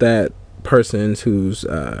was that person whose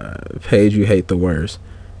page you hate the worst,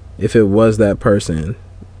 if it was that person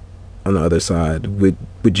on the other side,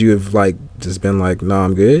 would you have like just been like, no,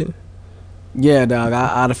 I'm good? Yeah, dog.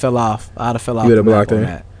 I'd have fell off. You would have blocked her?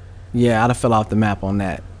 That. Yeah, I'd have fell off the map on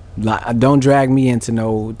that. Like, don't drag me into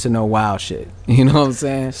no wild shit. You know what I'm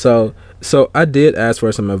saying? So I did ask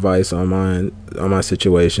for some advice on my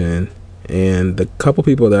situation, and the couple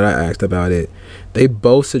people that I asked about it, they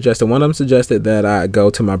both suggested. One of them suggested that I go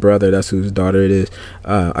to my brother. That's whose daughter it is.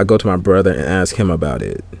 I go to my brother and ask him about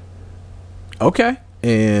it. Okay.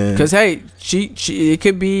 And because hey, she it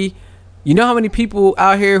could be. You know how many people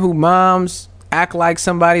out here who moms act like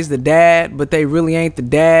somebody's the dad, but they really ain't the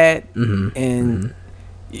dad, and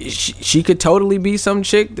she could totally be some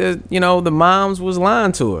chick that the moms was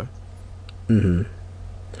lying to her. And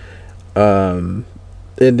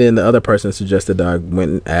then the other person suggested that I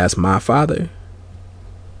went and asked my father,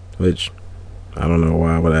 which I don't know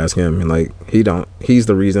why I would ask him. Like, he's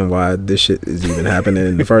the reason why this shit is even happening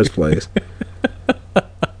in the first place.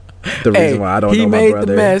 The reason why I don't know my brother. He made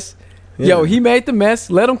the mess. Yeah. Yo, he made the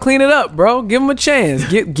mess. Let him clean it up, bro. Give him a chance.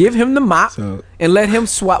 Give him the mop and let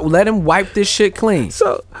him wipe this shit clean.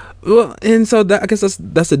 So that, I guess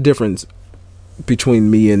that's the difference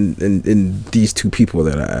between me and these two people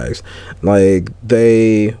that I asked. Like,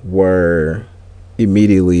 they went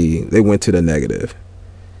to the negative.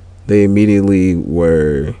 They immediately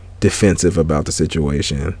were defensive about the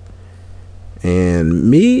situation.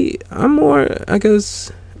 And me, I'm more, I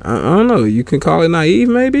guess, I don't know, you can call it naive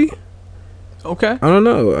maybe. Okay. I don't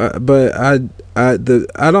know, but I'm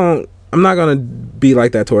not gonna be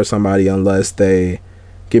like that towards somebody unless they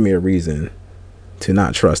give me a reason to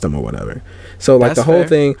not trust them or whatever. So like the whole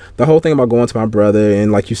thing about going to my brother,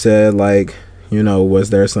 and like you said, like,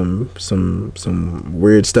 was there some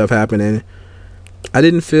weird stuff happening? I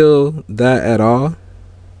didn't feel that at all,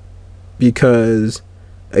 because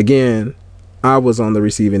again, I was on the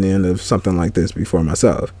receiving end of something like this before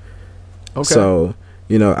myself. Okay. So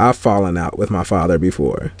I've fallen out with my father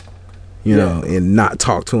before, and not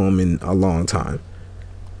talked to him in a long time.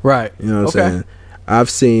 Right. You know what I'm saying? I've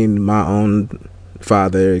seen my own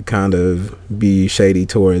father kind of be shady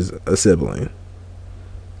towards a sibling.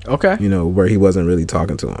 Okay. Where he wasn't really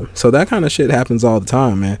talking to him. So that kind of shit happens all the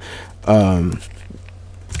time, man.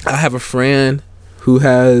 I have a friend who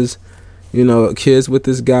has, kids with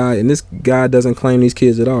this guy, and this guy doesn't claim these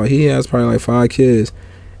kids at all. He has probably like 5 kids.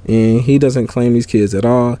 And he doesn't claim these kids at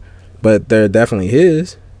all, but they're definitely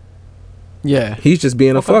his. Yeah, he's just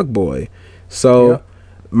being a fuck boy. So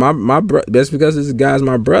just because this guy's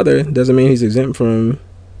my brother doesn't mean he's exempt from,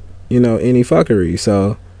 any fuckery.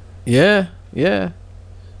 So yeah.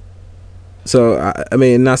 So I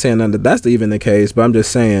mean, not saying that's even the case, but I'm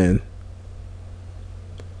just saying,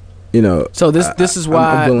 So this is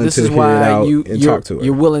why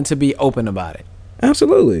you're willing to be open about it.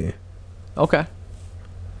 Absolutely. Okay.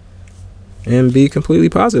 And be completely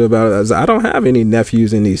positive about it. I don't have any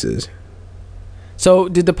nephews and nieces. So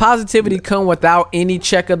did the positivity come without any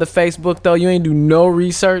check of the Facebook though? You ain't do no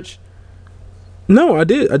research? No, I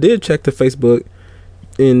did check the Facebook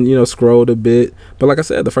and scrolled a bit. But like I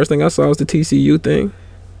said, the first thing I saw was the TCU thing.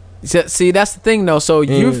 See, that's the thing though. So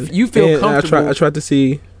you feel comfortable.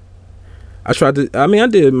 I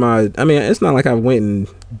mean, it's not like I went and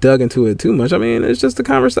dug into it too much. I mean, it's just a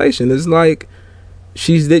conversation. It's like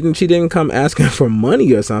she didn't come asking for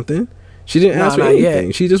money or something. She didn't ask for anything.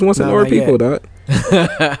 Yet. She just wants to know her people, dog.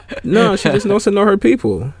 No, she just wants to know her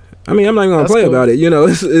people. I mean, I'm not even gonna play about it.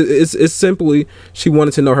 It's simply she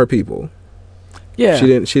wanted to know her people. Yeah, she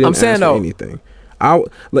didn't ask for anything.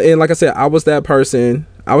 And like I said, I was that person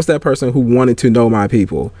who wanted to know my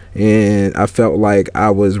people, and I felt like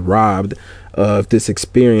I was robbed of this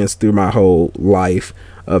experience through my whole life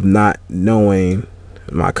of not knowing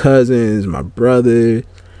my cousins, my brother,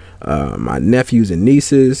 my nephews and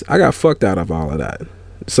nieces. I got fucked out of all of that.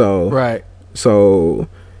 So right. So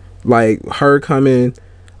like her coming,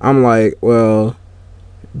 I'm like, well,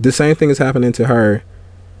 the same thing is happening to her.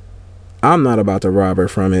 I'm not about to rob her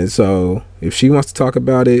from it. So if she wants to talk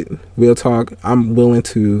about it, we'll talk. I'm willing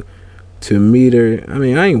to meet her. I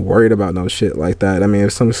mean, I ain't worried about no shit like that. I mean,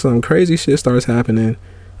 if some crazy shit starts happening,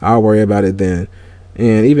 I'll worry about it then.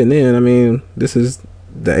 And even then, I mean, this is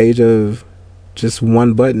the age of just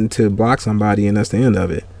one button to block somebody, and that's the end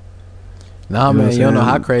of it. Nah, man, you don't know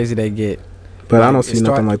how crazy they get. But I don't see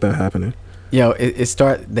nothing like that happening. Yo,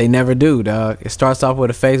 they never do, dog. It starts off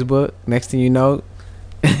with a Facebook. Next thing you know,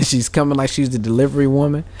 she's coming like she's the delivery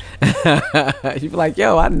woman. You be like,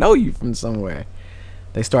 yo, I know you from somewhere.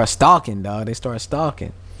 They start stalking, dog. They start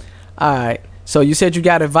stalking. All right. So you said you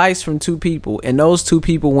got advice from 2 people, and those 2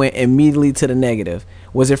 people went immediately to the negative.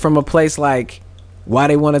 Was it from a place like why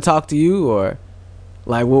they want to talk to you, or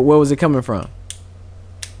like where was it coming from?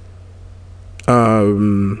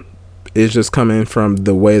 It's just coming from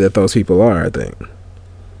the way that those people are, I think.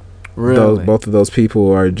 Really? both of those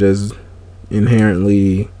people are just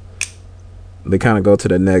inherently, they kind of go to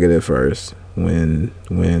the negative first when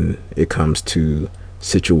it comes to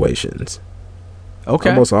situations. Okay.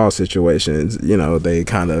 Almost all situations, they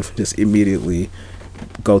kind of just immediately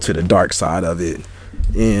go to the dark side of it.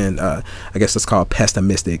 And I guess it's called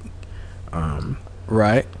pessimistic.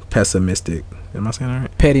 Right. Pessimistic. Am I saying that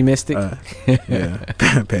right? PETTYmistic. Yeah.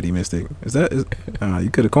 PETTymystic. You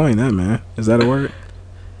could have coined that, man. Is that a word?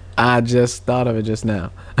 I just thought of it just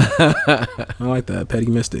now. I like that.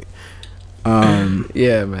 PETTymystic.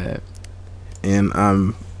 Yeah, man. And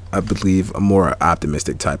I'm, I believe, a more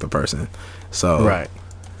optimistic type of person. So Right.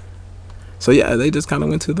 So yeah, they just kind of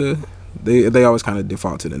went to they always kind of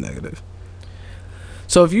default to the negative.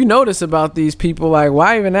 So if you notice about these people, like,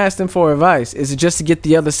 why even ask them for advice? Is it just to get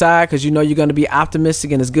the other side because you know you're going to be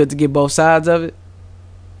optimistic and it's good to get both sides of it?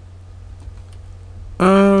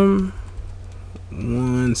 1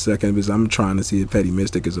 second, because I'm trying to see if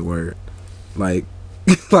PETTymystic is a word. Like,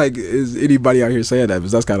 like is anybody out here saying that?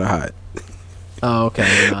 Because that's kind of hot. Oh,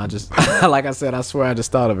 okay. No, I just like I said, I swear I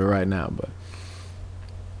just thought of it right now. But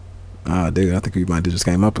dude, I think we might have just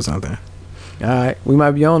came up with something. all right, we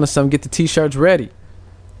might be on to something. Get the t-shirts ready.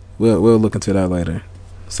 We'll look into that later.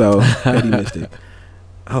 So PETTymystic.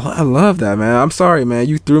 I love that, man. I'm sorry, man.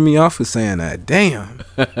 You threw me off for saying that. Damn.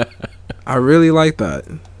 I really like that.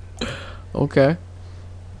 Okay.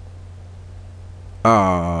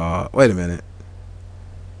 Wait a minute.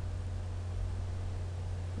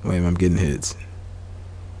 Wait, I'm getting hits.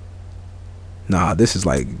 Nah, this is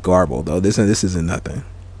like garble though. This isn't nothing.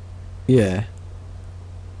 Yeah.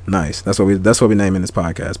 Nice. That's what we naming this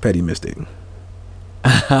podcast, PETTymystic.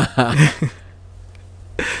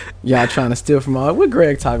 Y'all trying to steal from all. What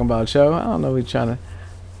Greg talking about, yo? I don't know. We trying to.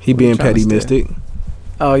 He being PETTymystic.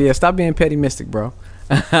 Oh yeah, stop being PETTymystic, bro.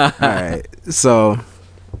 All right. So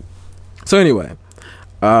anyway,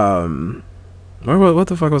 what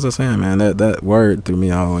the fuck was I saying, man? That word threw me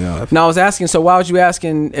all the way off. No, I was asking. So why was you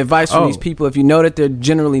asking advice from these people if you know that they're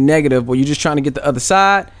generally negative? Were you just trying to get the other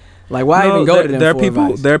side? Like, why even go to them for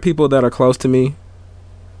advice? There are people that are close to me.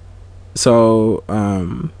 So,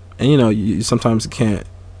 and you sometimes can't.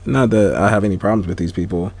 Not that I have any problems with these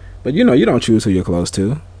people, but you don't choose who you're close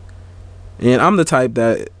to. And I'm the type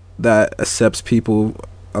that accepts people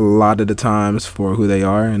a lot of the times for who they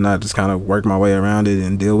are, and I just kind of work my way around it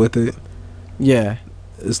and deal with it. Yeah.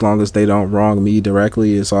 As long as they don't wrong me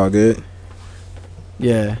directly, it's all good.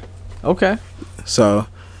 Yeah. Okay. So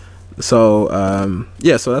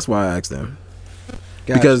that's why I asked them.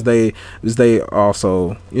 Gotcha. Because they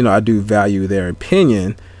also, I do value their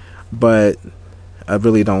opinion, but I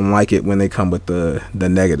really don't like it when they come with the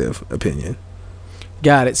negative opinion.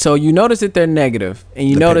 Got it. So you notice that they're negative, and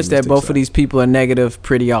you notice that both of these people are negative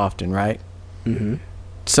pretty often, right? Mm-hmm.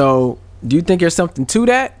 So do you think there's something to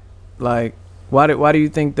that? Like, why do you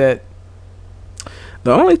think that?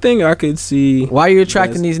 The only thing I could see. Why are you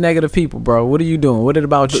attracting these negative people, bro? What are you doing? What is it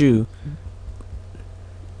about you?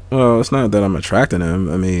 Well, it's not that I'm attracting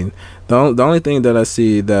them. I mean, the only thing that I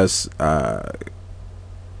see that's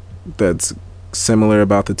similar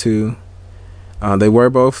about the two, they were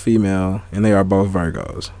both female and they are both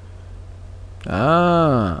Virgos.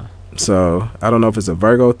 Ah. So I don't know if it's a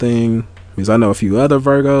Virgo thing, because I know a few other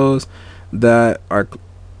Virgos that are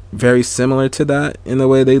very similar to that in the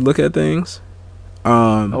way they look at things.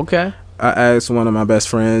 Okay. I asked one of my best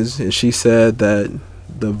friends, and she said that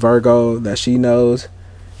the Virgo that she knows,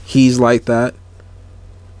 he's like that.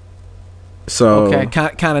 So okay,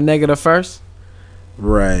 kind of negative first.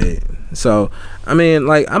 Right. So I mean,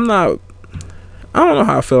 like, I don't know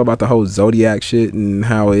how I feel about the whole zodiac shit and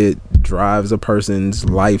how it drives a person's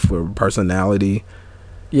life or personality.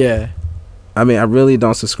 Yeah. I mean, I really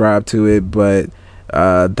don't subscribe to it, but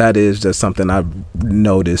that is just something I've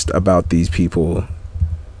noticed about these people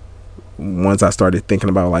once I started thinking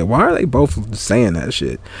about, like, why are they both saying that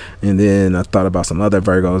shit? And then I thought about some other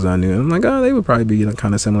Virgos I knew, and I'm like, oh, they would probably be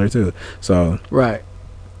kind of similar too. So right.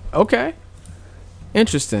 Okay.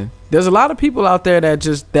 Interesting. There's a lot of people out there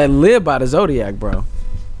that live by the zodiac, bro.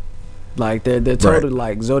 Like, they're totally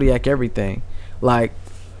like zodiac everything. Like,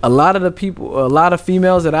 a lot of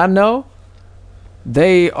females that I know,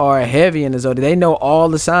 they are heavy in the zodiac. They know all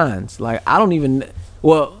the signs. Like, I don't even.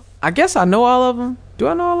 Well, I guess I know all of them. Do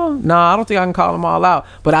I know all of them? No, I don't think I can call them all out.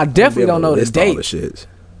 But I definitely don't know the date.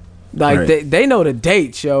 Like, they know the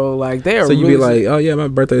dates, yo. Like, they are. So you be like, oh yeah, my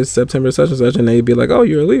birthday is September such and such, and they'd be like, oh,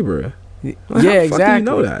 you're a Libra. Like, yeah, exactly. How do you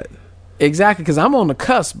know that? Exactly, because I'm on the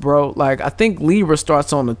cusp, bro. Like, I think Libra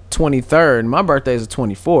starts on the 23rd, and my birthday is the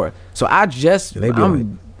 24th. So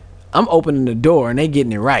I'm opening the door and they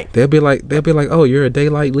getting it right. They'll be like, oh, you're a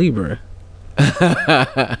daylight Libra.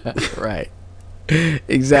 Right.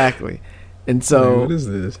 Exactly. And so, man, what is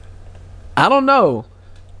this? I don't know.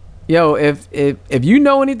 Yo, if you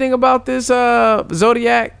know anything about this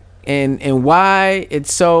zodiac and why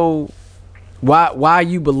it's so, why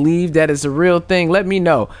you believe that it's a real thing, let me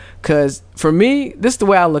know. Cause for me, this is the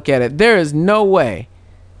way I look at it. There is no way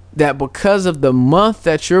that because of the month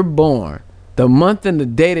that you're born, the month and the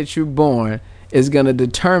day that you're born is gonna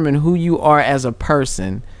determine who you are as a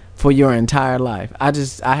person for your entire life.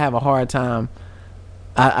 I have a hard time.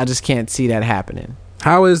 I just can't see that happening.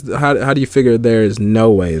 How do you figure there is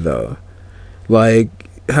no way though? Like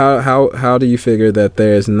how do you figure that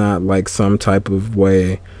there's not like some type of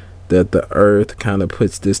way that the earth kind of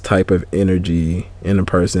puts this type of energy in a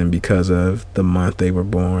person because of the month they were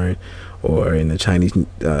born, or in the Chinese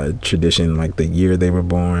tradition, like the year they were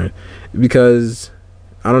born? Because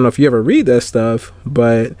I don't know if you ever read that stuff,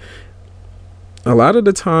 but a lot of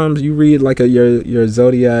the times you read like your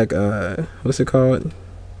zodiac, what's it called?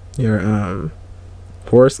 Your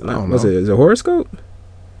is it a horoscope?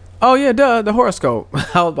 Oh yeah, the horoscope.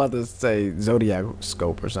 I was about to say zodiac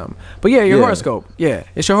scope or something, but yeah, your horoscope. Yeah,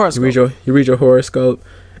 it's your horoscope. You read your horoscope,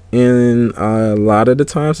 and a lot of the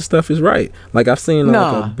times the stuff is right. Like I've seen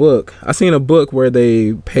like a book. I seen a book where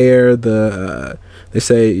they pair the. They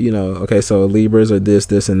say, you know, okay, so Libras are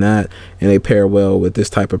this, and that, and they pair well with this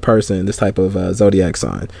type of person, this type of zodiac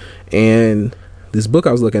sign. And this book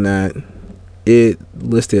I was looking at, it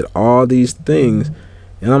listed all these things,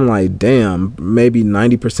 and I'm like, damn, maybe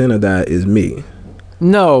 90% of that is me.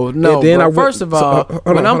 No. And then first of all,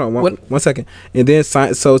 hold on, one second. And then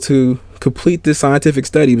so to complete this scientific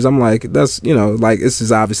study, because I'm like, that's, you know, like this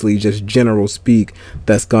is obviously just general speak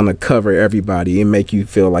that's gonna cover everybody and make you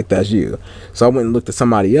feel like that's you. So I went and looked at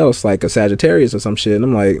somebody else, like a Sagittarius or some shit, and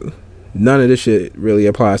I'm like, none of this shit really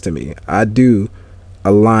applies to me. I do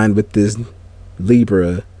align with this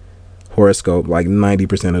Libra horoscope like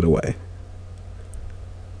 90% of the way.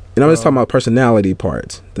 And I'm just talking about personality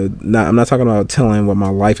parts. I'm not talking about telling what my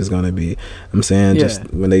life is going to be. I'm saying just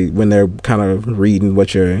when they're kind of reading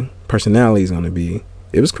what your personality is going to be,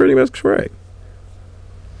 it was pretty much correct.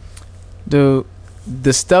 Dude,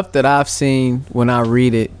 the stuff that I've seen when I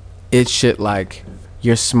read it, it's shit like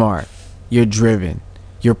you're smart, you're driven,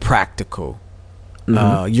 you're practical,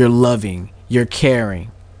 you're loving, you're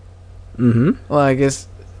caring. Like it's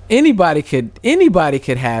anybody could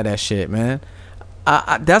have that shit, man.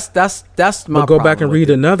 That's my. But go back and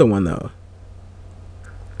read another one though.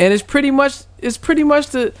 And it's pretty much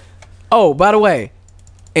the. Oh, by the way,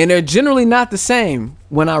 and they're generally not the same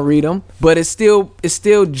when I read them, but it's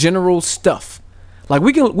still general stuff. Like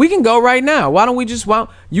we can go right now. Why don't we just? We're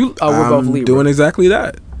both Libra. Doing exactly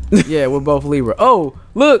that. Yeah, we're both Libra. Oh,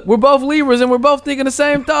 look, we're both Libras and we're both thinking the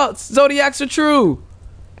same thoughts. Zodiacs are true.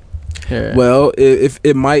 Yeah. Well, if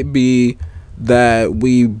it might be that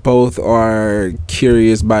we both are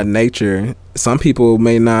curious by nature, some people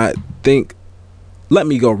may not think, let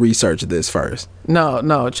me go research this first.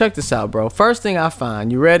 No, check this out, bro. First thing I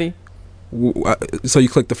find, you ready? So you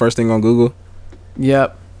click the first thing on Google?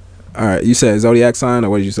 Yep. All right, you said zodiac sign, or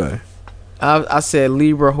what did you say? I said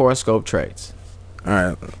Libra horoscope traits. All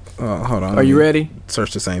right, hold on. Are you ready?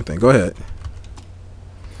 Search the same thing. Go ahead.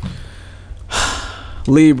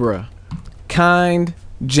 Libra, kind,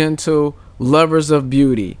 gentle, lovers of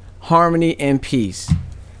beauty, harmony and peace.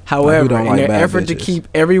 However, in their effort to keep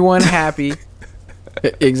everyone happy,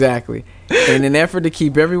 exactly. In an effort to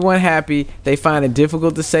keep everyone happy, they find it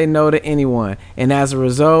difficult to say no to anyone, and as a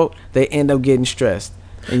result, they end up getting stressed.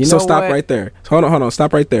 And you know stop right there. Hold on.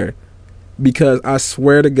 Stop right there, because I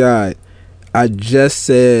swear to God, I just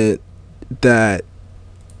said that.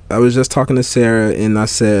 I was just talking to Sarah, and I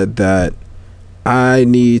said that I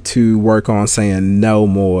need to work on saying no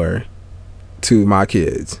more to my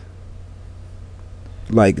kids.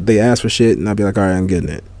 Like they ask for shit and I'll be like, all right, I'm getting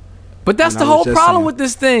it. But that's the whole problem with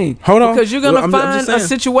this thing. Hold on, because you're gonna find a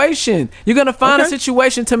situation. You're gonna find a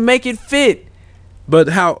situation to make it fit. But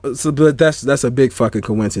how? So, but that's a big fucking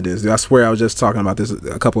coincidence. I swear, I was just talking about this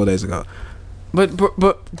a couple of days ago.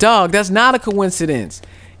 But dog, that's not a coincidence.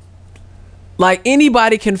 Like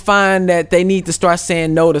anybody can find that they need to start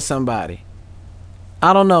saying no to somebody.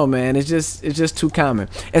 I don't know, man. It's just too common.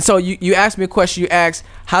 And so you asked me a question. You asked,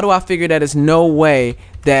 how do I figure that there's no way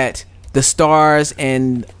that the stars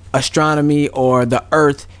and astronomy or the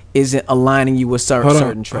earth isn't aligning you with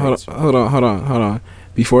certain traits? Hold on.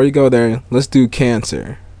 Before you go there, let's do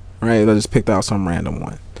Cancer. Right? Let's just pick out some random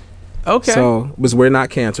one. Okay. So, because we're not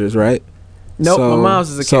Cancers, right? Nope, my mom's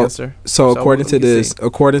is a Cancer. So according to this,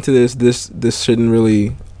 this shouldn't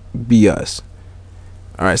really be us.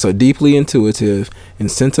 All right, so deeply intuitive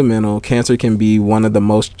and sentimental, Cancer can be one of the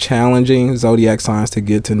most challenging zodiac signs to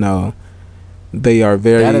get to know. They are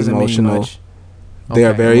very emotional. They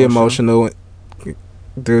are very emotional.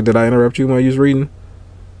 Dude, did I interrupt you while you was reading?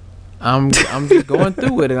 I'm just going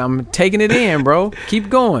through it and I'm taking it in, bro. Keep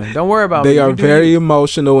going. Don't worry about it. They are very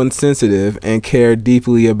emotional and sensitive and care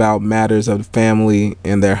deeply about matters of family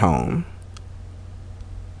and their home.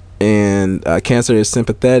 And Cancer is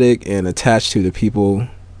sympathetic and attached to the people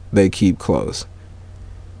they keep close.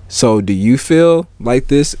 So do you feel like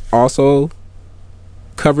this also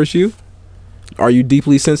covers you? Are you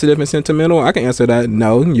deeply sensitive and sentimental? I can answer that.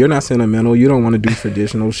 No, you're not sentimental. You don't want to do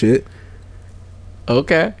traditional shit.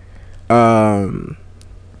 Okay.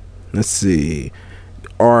 Let's see.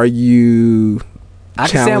 Are you I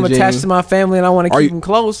can say I'm attached to my family and I want to keep them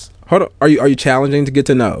close. Hold on. Are you challenging to get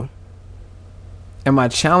to know? Am I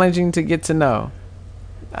challenging to get to know?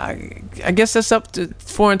 I guess that's up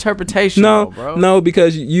for interpretation. No, bro. No,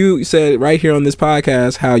 because you said right here on this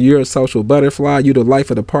podcast how you're a social butterfly. You the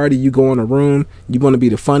life of the party. You go in a room. You want to be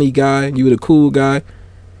the funny guy. You the cool guy.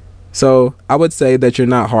 So I would say that you're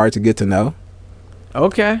not hard to get to know.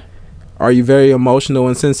 Okay. Are you very emotional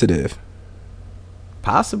and sensitive?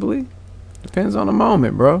 Possibly. Depends on the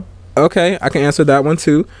moment, bro. Okay, I can answer that one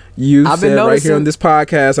too. You said right here on this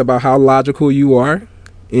podcast about how logical you are,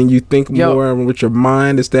 and you think more with your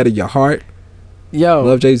mind instead of your heart.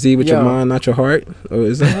 Love Jay-Z with your mind, not your heart. Or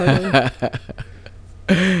is that?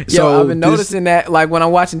 I've been noticing that, like when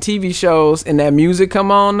I'm watching TV shows and that music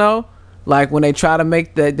come on, though, like when they try to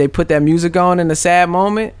make that, they put that music on in a sad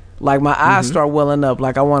moment. Like my eyes start welling up,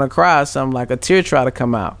 like I want to cry or something, like a tear try to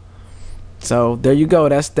come out. So there you go.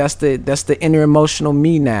 That's the inner emotional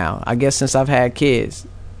me now, I guess, since I've had kids.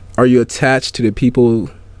 Are you attached to the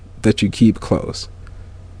people that you keep close?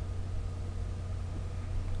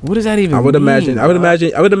 What does that even mean? I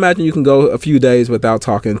would imagine you can go a few days without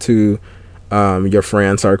talking to your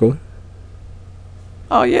friend circle.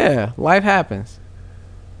 Oh yeah, life happens.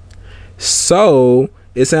 So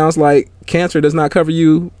it sounds like Cancer does not cover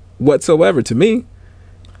you whatsoever to me.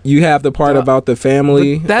 You have the part about the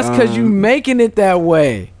family. But that's because you making it that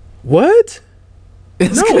way. What?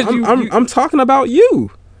 I'm talking about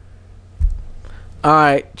you. All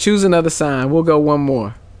right, choose another sign. We'll go one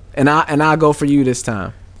more, and I'll go for you this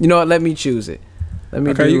time. You know what? Let me choose it. Let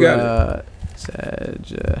me. Okay, you got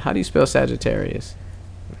it. How do you spell Sagittarius?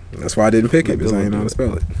 That's why I didn't pick it, because I didn't know how to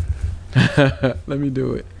spell it. Let me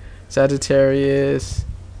do it. Sagittarius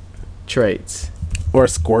traits. Or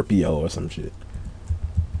Scorpio or some shit.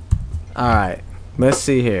 All right, let's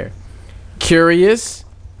see here. Curious,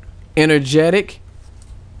 energetic.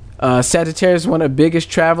 Sagittarius is one of the biggest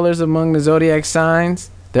travelers among the zodiac signs.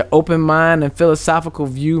 Their open mind and philosophical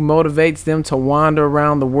view motivates them to wander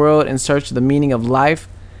around the world in search of the meaning of life.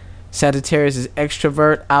 Sagittarius is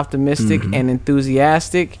extrovert, optimistic, and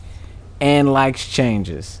enthusiastic, and likes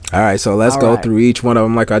changes. All right, so let's go through each one of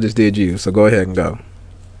them like I just did you. So go ahead and go.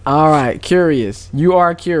 All right, curious. You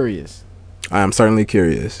are curious. I am certainly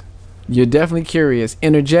curious. You're definitely curious.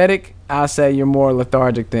 Energetic, I'll say you're more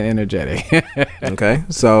lethargic than energetic. Okay,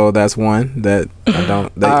 so that's one that I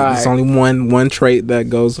don't. There's only one trait that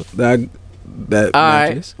goes that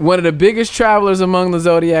matches. Right. One of the biggest travelers among the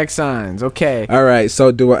zodiac signs. Okay. All right. So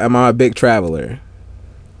am I a big traveler?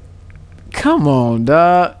 Come on,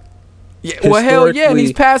 dog. Yeah, well, hell yeah. In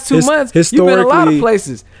these past 2 months, you've been a lot of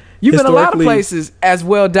places. You've been a lot of places as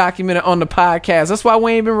well documented on the podcast. That's why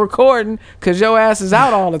we ain't been recording, because your ass is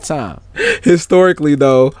out all the time. Historically,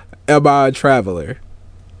 though, am I a traveler?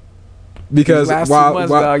 Because while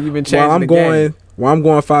I'm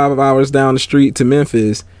going 5 hours down the street to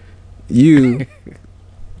Memphis,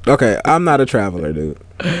 okay, I'm not a traveler, dude.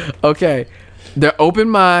 Okay. They're open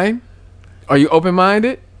mind. Are you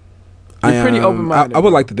open-minded? You're pretty open-minded. I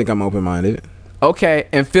would like to think I'm open-minded. Okay,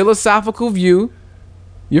 and philosophical view.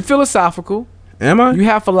 You're philosophical. Am I? You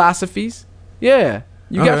have philosophies. Yeah.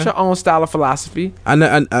 You got your own style of philosophy.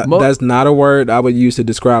 That's not a word I would use to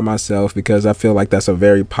describe myself, because I feel like that's a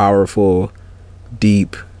very powerful,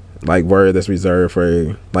 deep, like, word that's reserved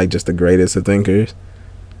for like just the greatest of thinkers.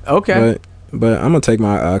 Okay. But I'm gonna take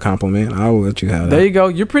my compliment. I'll let you have that. There you go.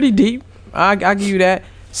 You're pretty deep. I'll give you that.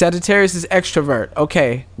 Sagittarius is extrovert.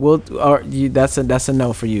 Okay. That's a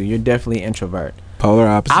no for you. You're definitely introvert. Polar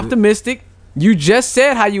opposite. Optimistic. You just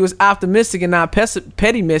said how you was optimistic and not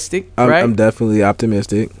pessimistic, right? I'm definitely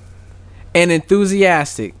optimistic. And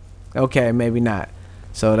enthusiastic. Okay, maybe not.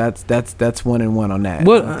 So that's 1 and 1 on that.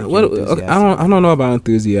 Okay, I don't know about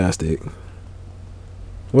enthusiastic.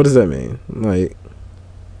 What does that mean? Like,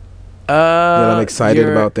 that I'm excited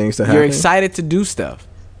about things to happen. You're excited to do stuff.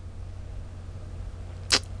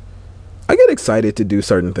 I get excited to do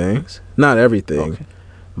certain things. Not everything,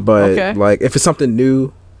 but like if it's something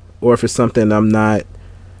new, or if it's something I'm not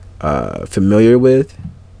familiar with.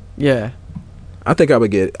 Yeah. I think I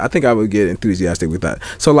would get enthusiastic with that.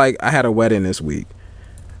 So like I had a wedding this week.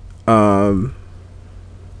 Wasn't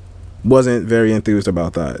very enthused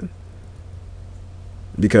about that.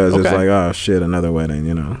 Because it's like, oh shit, another wedding,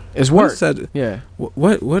 you know. It's work. Yeah.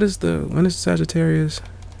 When is Sagittarius?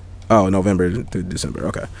 Oh, November through December.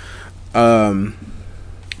 Okay.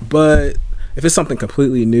 But if it's something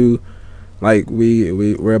completely new, like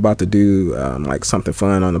we're about to do like something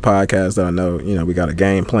fun on the podcast that I know, you know, we got a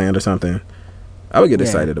game planned or something, I would get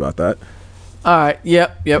excited about that. All right.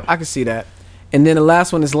 Yep. I can see that. And then the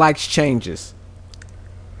last one is likes changes.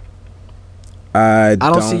 I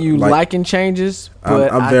don't see you liking changes, but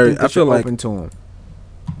I feel like open to them.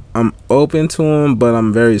 I'm open to them, but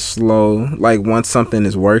I'm very slow. Like once something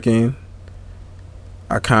is working,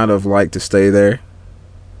 I kind of like to stay there,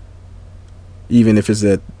 even if it's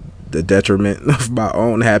at the detriment of my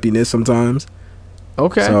own happiness sometimes.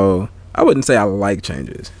 Okay. So I wouldn't say I like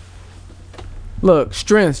changes. Look,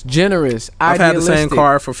 strengths, generous, I've had the same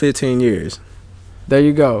car for 15 years. There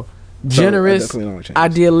you go. Generous,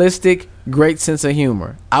 idealistic, great sense of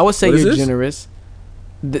humor. I would say you're generous.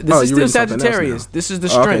 This is still Sagittarius. This is the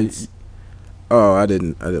strengths.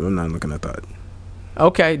 Okay. I'm not looking at that.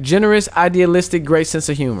 Okay, generous, idealistic, great sense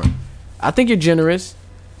of humor. I think you're generous.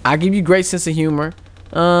 I give you great sense of humor.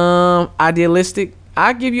 Idealistic.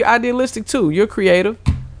 I give you idealistic too. You're creative.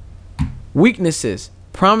 Weaknesses.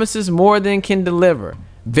 Promises more than can deliver.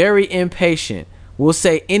 Very impatient. Will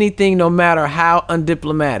say anything no matter how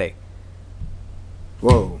undiplomatic.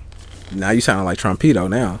 Whoa. Now you sound like Trumpito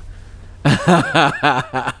now.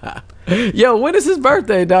 Yo, when is his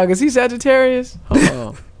birthday, dog? Is he Sagittarius?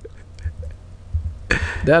 Hold on.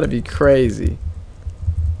 That'd be crazy.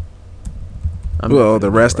 Well, the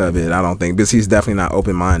rest of it, I don't think. Because he's definitely not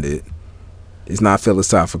open-minded. He's not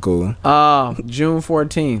philosophical. June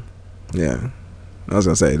 14th. Yeah. I was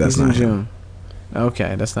going to say, that's not him. June.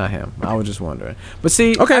 Okay, that's not him. I was just wondering. But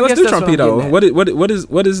see, okay, let's do Trumpito. What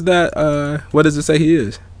is that? What does it say he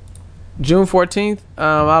is? June 14th.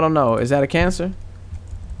 I don't know. Is that a Cancer?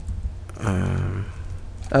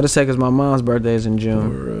 I'll just say because my mom's birthday is in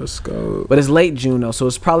June. Horoscope. But it's late June though, so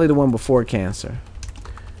it's probably the one before Cancer.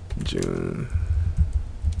 June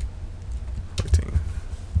 14th.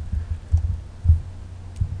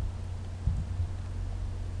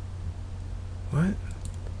 What?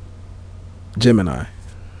 Gemini.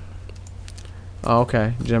 Oh,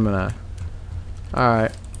 okay, Gemini. All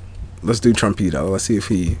right. Let's do Trumpito. Let's see if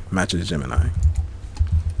he matches Gemini.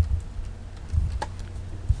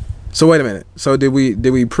 So wait a minute. So did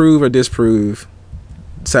we prove or disprove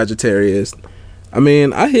Sagittarius? I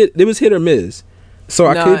mean, it was hit or miss. So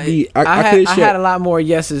I could be. I had a lot more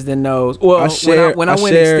yeses than no's. Well, when I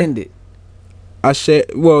went extended.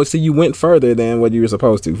 Well, so you went further than what you were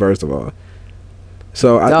supposed to. First of all.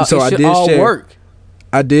 So I did all share. Work.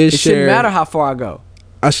 I did share. It shouldn't matter how far I go.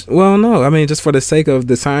 Well, no. I mean, just for the sake of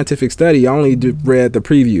the scientific study, I only read the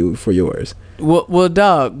preview for yours. Well,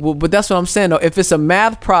 dog. But that's what I'm saying, though. If it's a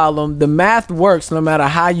math problem, the math works no matter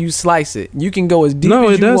how you slice it. You can go as deep as you want.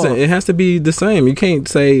 No, it doesn't. It has to be the same. You can't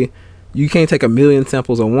take 1 million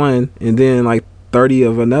samples of one and then like 30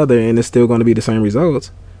 of another, and it's still going to be the same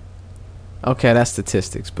results. Okay, that's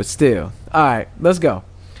statistics, but still. All right, let's go.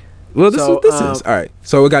 Well, this is all right.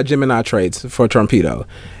 So we got Gemini traits for Trumpito: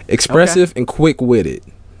 expressive and quick-witted.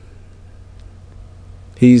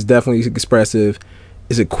 He's definitely expressive.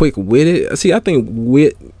 Is it quick-witted? See, I think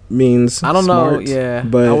wit means I don't smart, know. Yeah,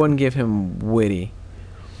 but I wouldn't give him witty.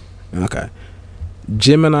 Okay.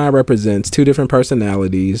 Gemini represents two different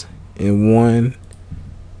personalities in one,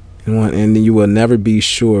 and you will never be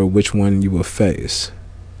sure which one you will face.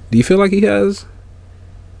 Do you feel like he has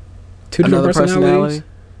two different personalities?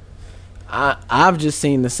 I've just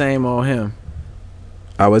seen the same on him.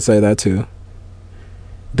 I would say that too.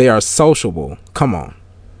 They are sociable. Come on.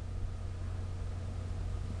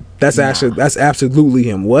 That's absolutely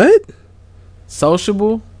him. What?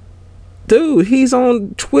 Sociable? Dude, he's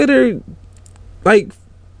on Twitter like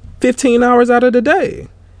 15 hours out of the day.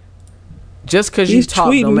 Just because you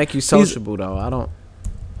talk don't make you sociable, though. I don't.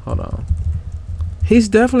 Hold on. He's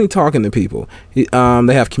definitely talking to people. They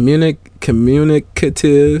have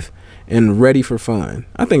communicative and ready for fun.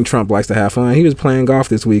 I think Trump likes to have fun. He was playing golf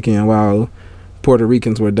this weekend while Puerto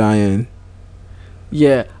Ricans were dying.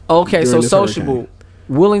 Yeah. Okay, so sociable. Hurricane.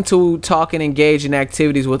 Willing to talk and engage in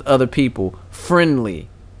activities with other people. Friendly.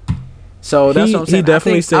 So that's what I'm saying. He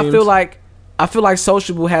definitely seems... I feel like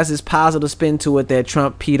sociable has this positive spin to it that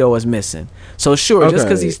Trumpito is missing. So sure, just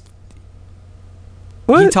because he's...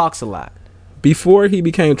 He talks a lot. Before he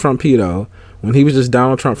became Trumpito, when he was just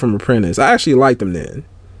Donald Trump from Apprentice, I actually liked him then.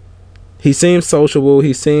 He seems sociable.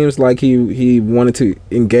 He seems like he wanted to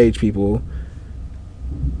engage people.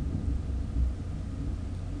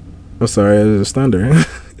 I'm sorry, it was thunder.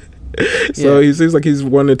 So he seems like he's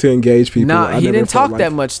wanted to engage people. Nah, he didn't talk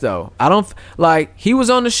that much though. I don't like. He was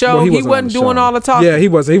on the show. Well, he wasn't doing all the talking. Yeah, he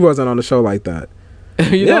wasn't on the show like that.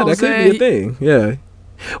 You know that could be a thing. Yeah.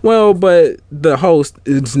 Well, but the host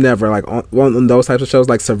is never like on those types of shows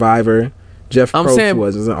like Survivor. Jeff Probst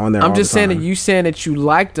wasn't on there. I'm just saying that you saying that you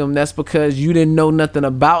liked him. That's because you didn't know nothing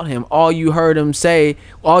about him. All you heard him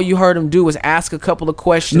do was ask a couple of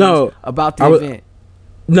questions about the event.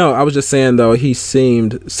 No, I was just saying though he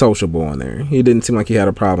seemed sociable on there. He didn't seem like he had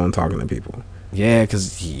a problem talking to people. Yeah,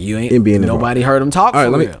 because you ain't nobody heard him talk. All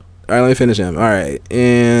right, let me finish him. All right,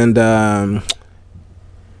 and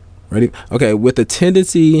ready? Okay, with a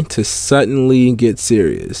tendency to suddenly get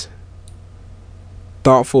serious,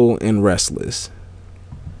 thoughtful, and restless.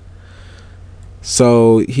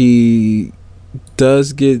 So he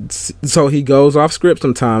goes off script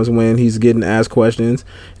sometimes when he's getting asked questions,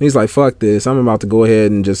 and he's like, fuck this, I'm about to go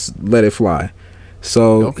ahead and just let it fly.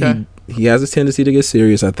 So he has a tendency to get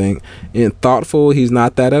serious, I think. And thoughtful, he's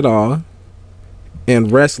not that at all.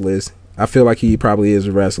 And restless, I feel like he probably is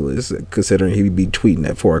restless, considering he'd be tweeting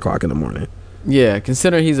at 4 o'clock in the morning. Yeah,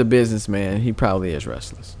 considering he's a businessman, he probably is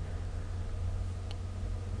restless.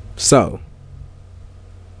 So,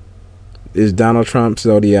 is Donald Trump's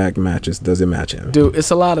zodiac matches? Does it match him? Dude,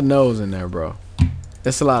 it's a lot of no's in there, bro.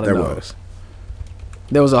 It's a lot of no's.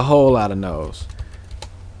 There was a whole lot of no's.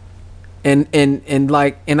 And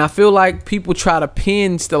I feel like people try to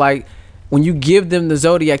pin to like when you give them the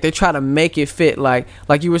zodiac, they try to make it fit like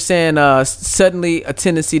you were saying, suddenly a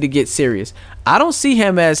tendency to get serious. I don't see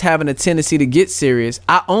him as having a tendency to get serious.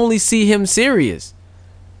 I only see him serious.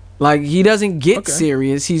 Like he doesn't get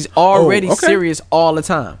serious. He's already serious all the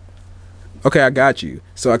time. Okay, I got you.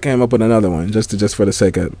 So I came up with another one just for the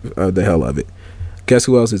sake of the hell of it. Guess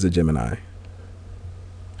who else is a Gemini?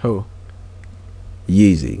 Who?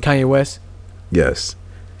 Yeezy. Kanye West? Yes.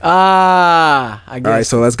 I guess. All right,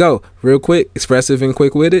 so let's go. Real quick, expressive and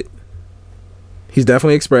quick-witted. He's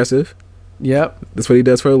definitely expressive. Yep. That's what he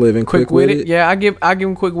does for a living. Quick-witted. Yeah, I give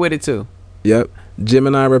him quick-witted too. Yep.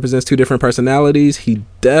 Gemini represents 2 different personalities. He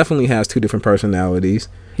definitely has 2 different personalities.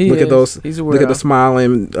 Look at the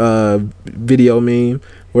smiling video meme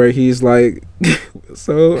where he's like,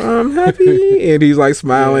 so I'm happy, and he's like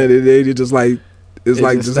smiling, and then he just like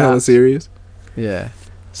just hella serious. Yeah.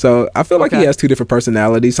 So I feel like he has 2 different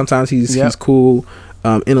personalities. Sometimes he's cool,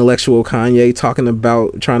 intellectual Kanye talking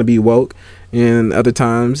about trying to be woke, and other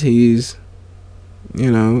times he's,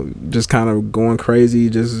 just kind of going crazy,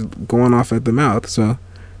 just going off at the mouth. So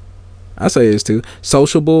I say it's 2.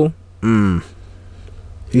 Sociable.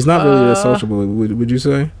 He's not really that sociable. Would you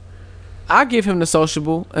say? I give him the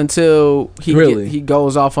sociable until he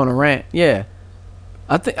goes off on a rant. Yeah,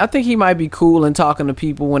 I think he might be cool and talking to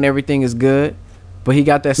people when everything is good, but he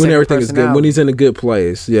got that when everything is good, when he's in a good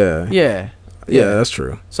place. Yeah, that's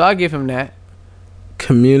true. So I give him that.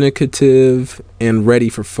 Communicative and ready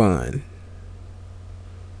for fun.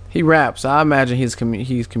 He raps. I imagine he's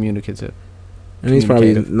communicative, and he's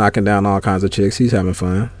probably knocking down all kinds of chicks. He's having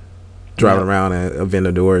fun. Driving around at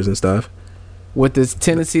Aventadors and stuff. With this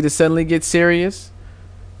tendency to suddenly get serious,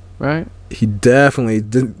 right? He definitely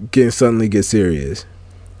suddenly get serious.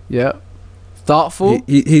 Yep. Thoughtful.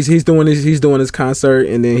 He's doing his concert,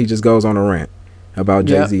 and then he just goes on a rant about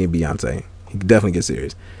Jay-Z and Beyonce. He definitely gets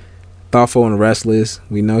serious. Thoughtful and restless.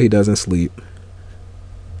 We know he doesn't sleep.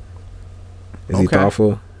 Is he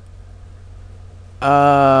thoughtful?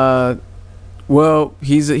 Well,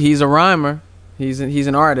 he's a rhymer. He's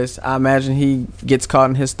an artist. I imagine he gets caught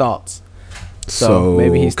in his thoughts. So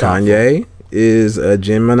maybe he's Kanye is a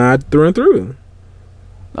Gemini through and through.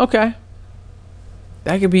 Okay.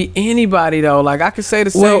 That could be anybody though. Like I could say the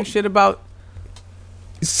same shit about.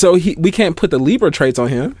 So we can't put the Libra traits on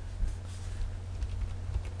him.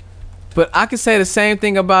 But I could say the same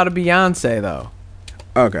thing about a Beyonce though.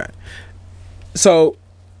 Okay. So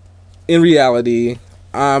in reality,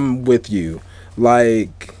 I'm with you.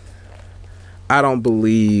 Like, I don't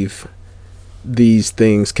believe these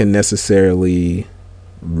things can necessarily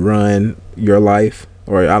run your life,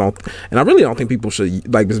 or I really don't think people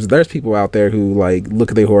should, like, there's people out there who like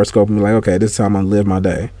look at their horoscope and be like, okay, this is how I'm gonna live my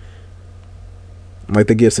day. Like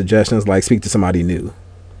they give suggestions, like speak to somebody new,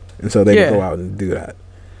 and so they can go out and do that.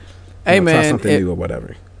 Hey man, try something new or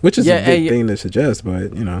whatever, which is a good thing to suggest,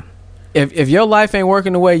 but if your life ain't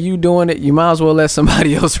working the way you doing it, you might as well let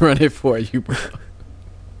somebody else run it for you, bro.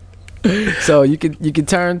 So you can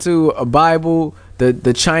turn to a Bible,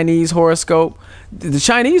 the Chinese horoscope. The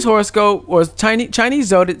Chinese horoscope or Chinese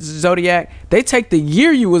zodiac, they take the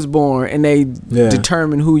year you was born and they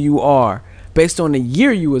determine who you are based on the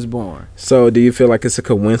year you was born. So do you feel like it's a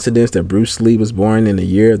coincidence that Bruce Lee was born in the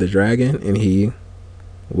year of the dragon and he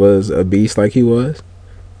was a beast like he was?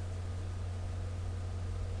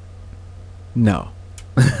 No.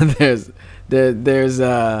 there's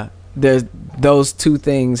those two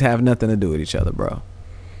things have nothing to do with each other, bro.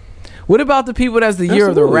 What about the people that's the year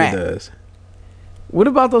of the rat? Does. What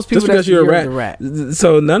about those people that's the year of the rat?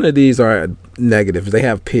 So none of these are negative. They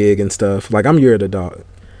have pig and stuff. Like I'm year of the dog.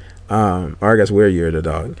 Or I guess we're year of the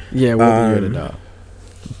dog. Yeah, we're the year of the dog.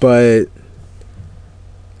 But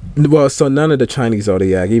well, so none of the Chinese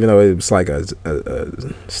zodiac, even though it was like a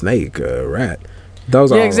snake, a rat.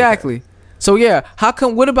 Those are exactly. Okay. So yeah, how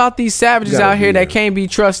come? What about these savages out here that can't be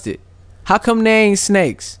trusted? How come they ain't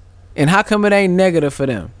snakes? And how come it ain't negative for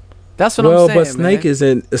them? That's what I'm saying. Well,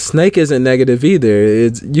 but snake isn't negative either.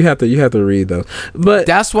 It's you have to read though. But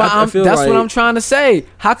that's why that's what I'm trying to say.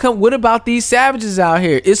 How come? What about these savages out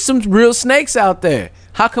here? It's some real snakes out there.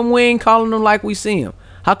 How come we ain't calling them like we see them?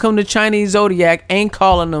 How come the Chinese zodiac ain't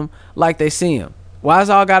calling them like they see them? Why is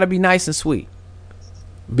it all got to be nice and sweet?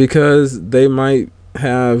 Because they might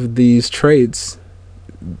have these traits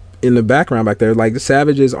in the background back there. Like the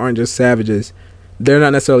savages aren't just savages. They're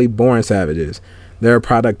not necessarily born savages. They're a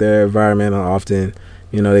product of their environment often.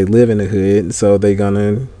 You know, they live in the hood, so they're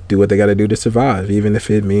gonna do what they gotta do to survive, even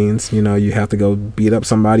if it means, you know, you have to go beat up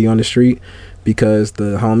somebody on the street because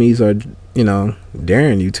the homies are, you know,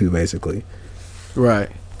 daring you to, basically. Right.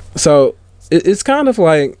 So it's kind of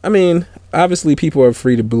like, I mean, obviously people are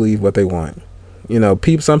free to believe what they want. You know,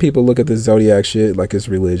 some people look at this zodiac shit like it's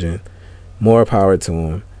religion. More power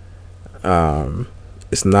to them.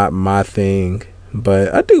 It's not my thing,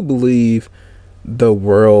 but I do believe the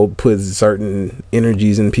world puts certain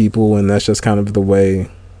energies in people, and that's just kind of the way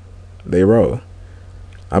they roll.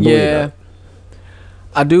 I believe that.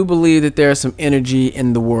 I do believe that there's some energy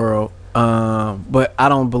in the world, but I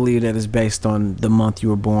don't believe that it's based on the month you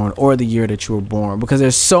were born or the year that you were born, because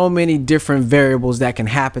there's so many different variables that can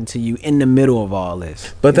happen to you in the middle of all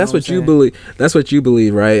this. But that's what you believe. That's what you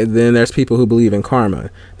believe, right? And then there's people who believe in karma.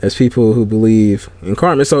 There's people who believe in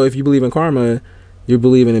karma. So if you believe in karma, you're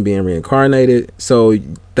believing in being reincarnated. So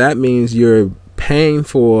that means you're paying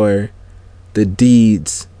for the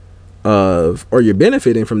deeds of, or you're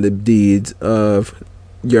benefiting from the deeds of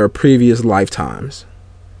your previous lifetimes.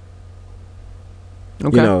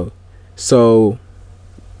 Okay. You know, so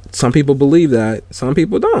some people believe that, some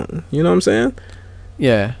people don't. You know what I'm saying?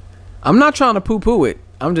 Yeah. I'm not trying to poo-poo it.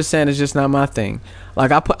 I'm just saying it's just not my thing.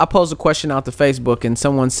 Like I posed a question out to Facebook, and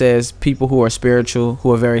someone says people who are spiritual,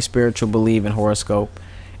 who are very spiritual, believe in horoscope.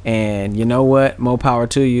 And you know what? More power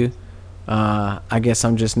to you. I guess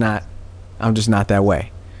I'm just not that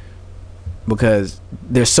way, because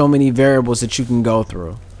there's so many variables that you can go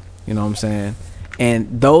through. You know what I'm saying?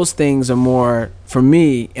 And those things are more, for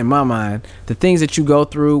me, in my mind, the things that you go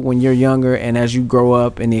through when you're younger and as you grow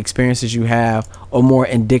up and the experiences you have are more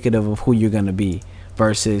indicative of who you're going to be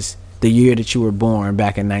versus the year that you were born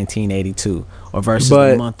back in 1982 or versus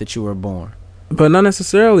the month that you were born. But not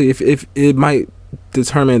necessarily. If it might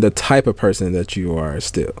determine the type of person that you are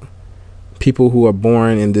still. People who are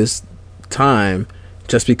born in this time,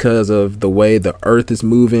 just because of the way the earth is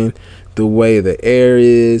moving, the way the air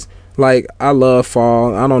is. Like, I love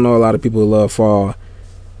fall. I don't know a lot of people who love fall,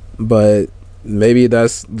 but maybe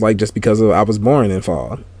that's like just because of I was born in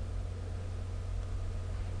fall.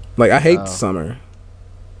 Like, I hate summer.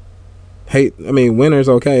 I mean, winter's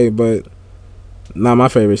okay, but not my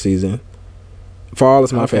favorite season. Fall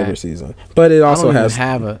is my favorite season, but it also has.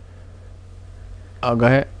 Oh, go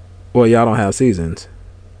ahead. Well, y'all don't have seasons.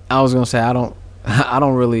 I was gonna say I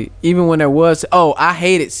don't really, even when there was, I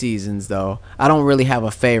hated seasons though. I don't really have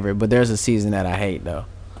a favorite, but there's a season that I hate though.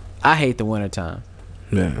 I hate the wintertime.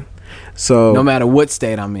 Yeah. So no matter what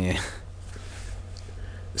state I'm in.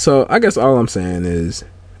 So I guess all I'm saying is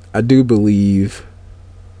I do believe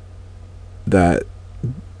that,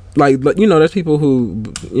 like, you know, there's people who,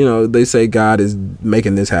 you know, they say God is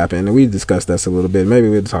making this happen, and we discussed this a little bit. Maybe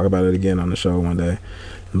we'll talk about it again on the show one day.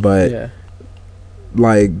 But yeah,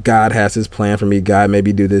 like, God has his plan for me. God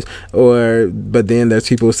maybe do this, but then there's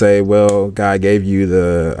people who say, well, God gave you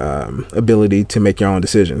the ability to make your own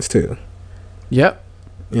decisions too. Yep.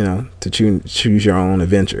 You know, to choose your own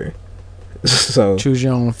adventure. So choose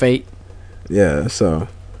your own fate. Yeah. So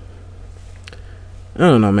I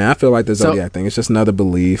don't know, man. I feel like the Zodiac thing is just another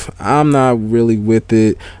belief. I'm not really with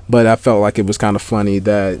it, but I felt like it was kind of funny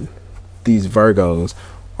that these Virgos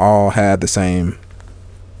all had the same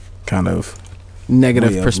kind of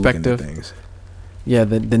negative way of perspective. looking at things. Yeah,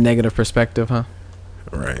 the negative perspective, huh?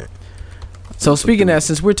 Right. So speaking of that,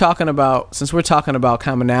 since we're talking about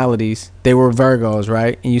commonalities, they were Virgos,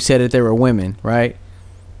 right? And you said that they were women, right?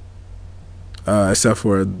 Except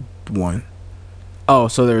for one. Oh,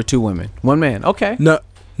 so there were two women, one man. Okay. No.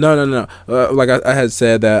 Like I had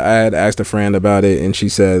said that I had asked a friend about it, and she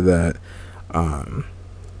said that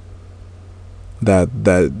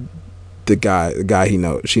that the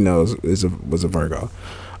guy she knows was a Virgo.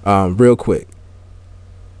 Real quick,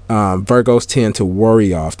 Virgos tend to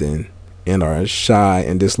worry often and are shy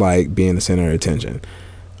and dislike being the center of attention.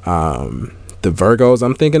 The Virgos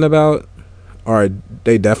I'm thinking about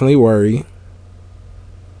they definitely worry.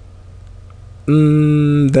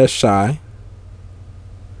 They're shy.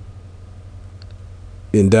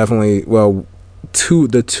 And definitely, well, two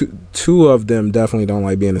of them definitely don't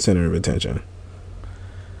like being the center of attention.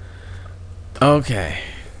 Okay.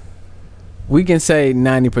 We can say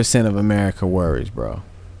 90% of America worries, bro.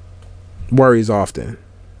 Worries often.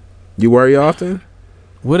 You worry often?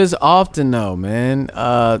 What is often though, man?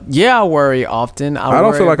 Yeah, I worry often. I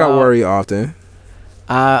don't feel like I worry often.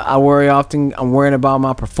 I worry often. I'm worried about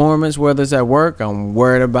my performance, whether it's at work. I'm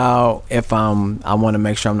worried about if I want to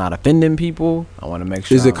make sure I'm not offending people. I want to make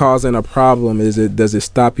sure. Is it causing a problem? Does it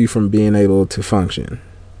stop you from being able to function?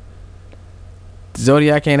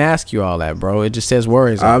 Zodiac ain't ask you all that, bro. It just says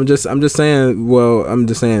worries. I'm just saying. Well, I'm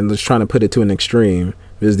just saying. Let's trying to put it to an extreme.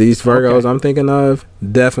 Because these Virgos Okay. I'm thinking of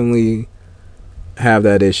definitely have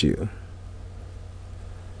that issue.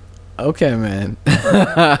 Okay, man.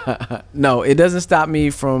 No, it doesn't stop me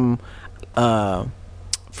from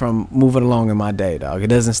moving along in my day, dog. It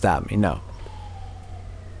doesn't stop me, no.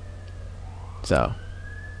 So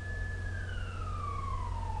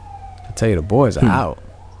I tell you, the boys are out.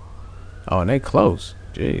 Oh, and they close.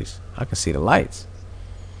 Jeez, I can see the lights.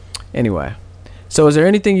 Anyway, so is there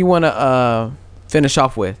anything you want to finish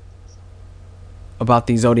off with about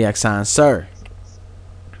these zodiac signs, sir?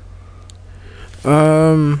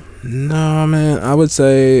 No, man. I would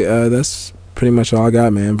say that's pretty much all I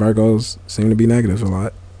got, man. Virgos seem to be negative a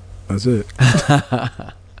lot. That's it.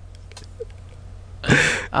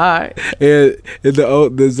 All right. And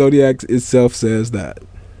the zodiac itself says that.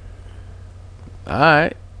 All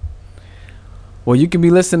right. Well, you can be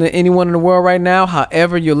listening to anyone in the world right now.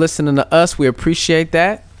 However, you're listening to us. We appreciate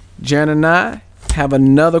that. Jaron and I have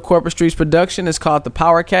another Corporate Streets production. It's called The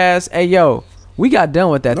Powercast. Hey, yo, we got done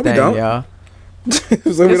with that thing, y'all.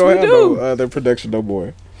 So we don't have no other production no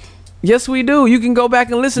more. Yes, we do. You can go back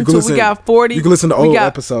and listen to it. We got 40. You can listen to old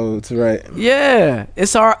episodes, right? Yeah.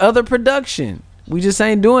 It's our other production. We just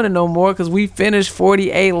ain't doing it no more because we finished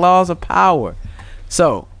 48 Laws of Power.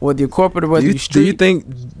 So, whether you're corporate or whether you're street.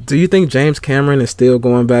 Do you think James Cameron is still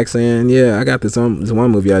going back saying, yeah, I got this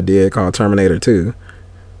one movie I did called Terminator 2?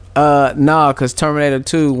 Nah, because Terminator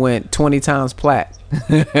 2 went 20 times plat.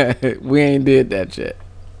 We ain't did that yet.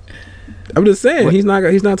 I'm just saying, he's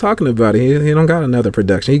not talking about it. He don't got another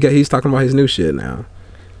production. He's talking about his new shit now.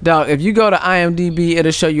 Dog, if you go to IMDb,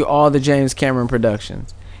 it'll show you all the James Cameron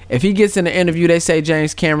productions. If he gets in the interview, they say,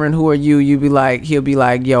 James Cameron, who are you? He'll be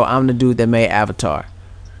like, yo, I'm the dude that made Avatar.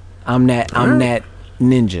 I'm that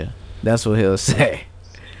ninja. That's what he'll say.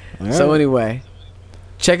 Right. So anyway,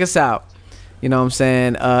 check us out. You know what I'm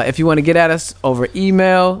saying? If you want to get at us over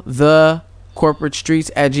email,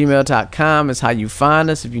 thecorporatestreets@gmail.com is how you find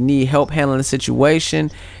us. If you need help handling a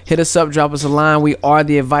situation, hit us up, drop us a line. We are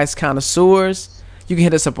the advice connoisseurs. You can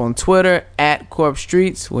hit us up on Twitter @Corp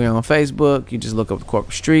Streets. We're on Facebook. You just look up the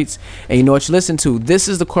Corporate Streets, and you know what you listen to. This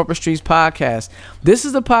is the Corporate Streets podcast. This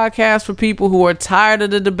is the podcast for people who are tired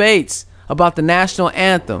of the debates about the national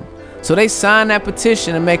anthem. So they sign that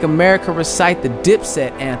petition and make America recite the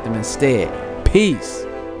Dipset anthem instead. Peace.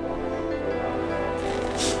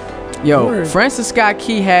 Yo, Word. Francis Scott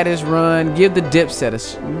Key had his run. Give the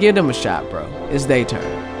Dipset give them a shot, bro. It's their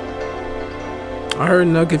turn. I heard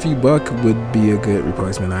Nuck If You Buck would be a good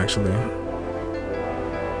replacement, actually.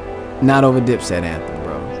 Not over Dipset anthem,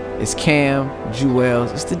 bro. It's Cam,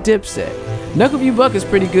 Jewels. It's the Dipset. Knuck If You Buck is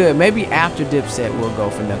pretty good. Maybe after Dipset, we'll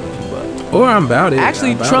go for Knuck If You Buck. Or I'm About It.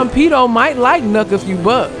 Actually, Trumpito might like Knuck If You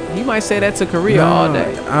Buck. He might say that to Korea all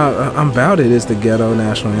day. I'm About It is the ghetto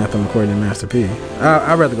national anthem according to Master P.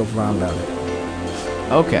 I'd rather go for I'm About It.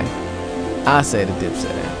 Okay. I say the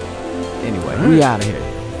Dipset anthem. Anyway, we out of here.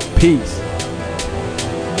 Peace.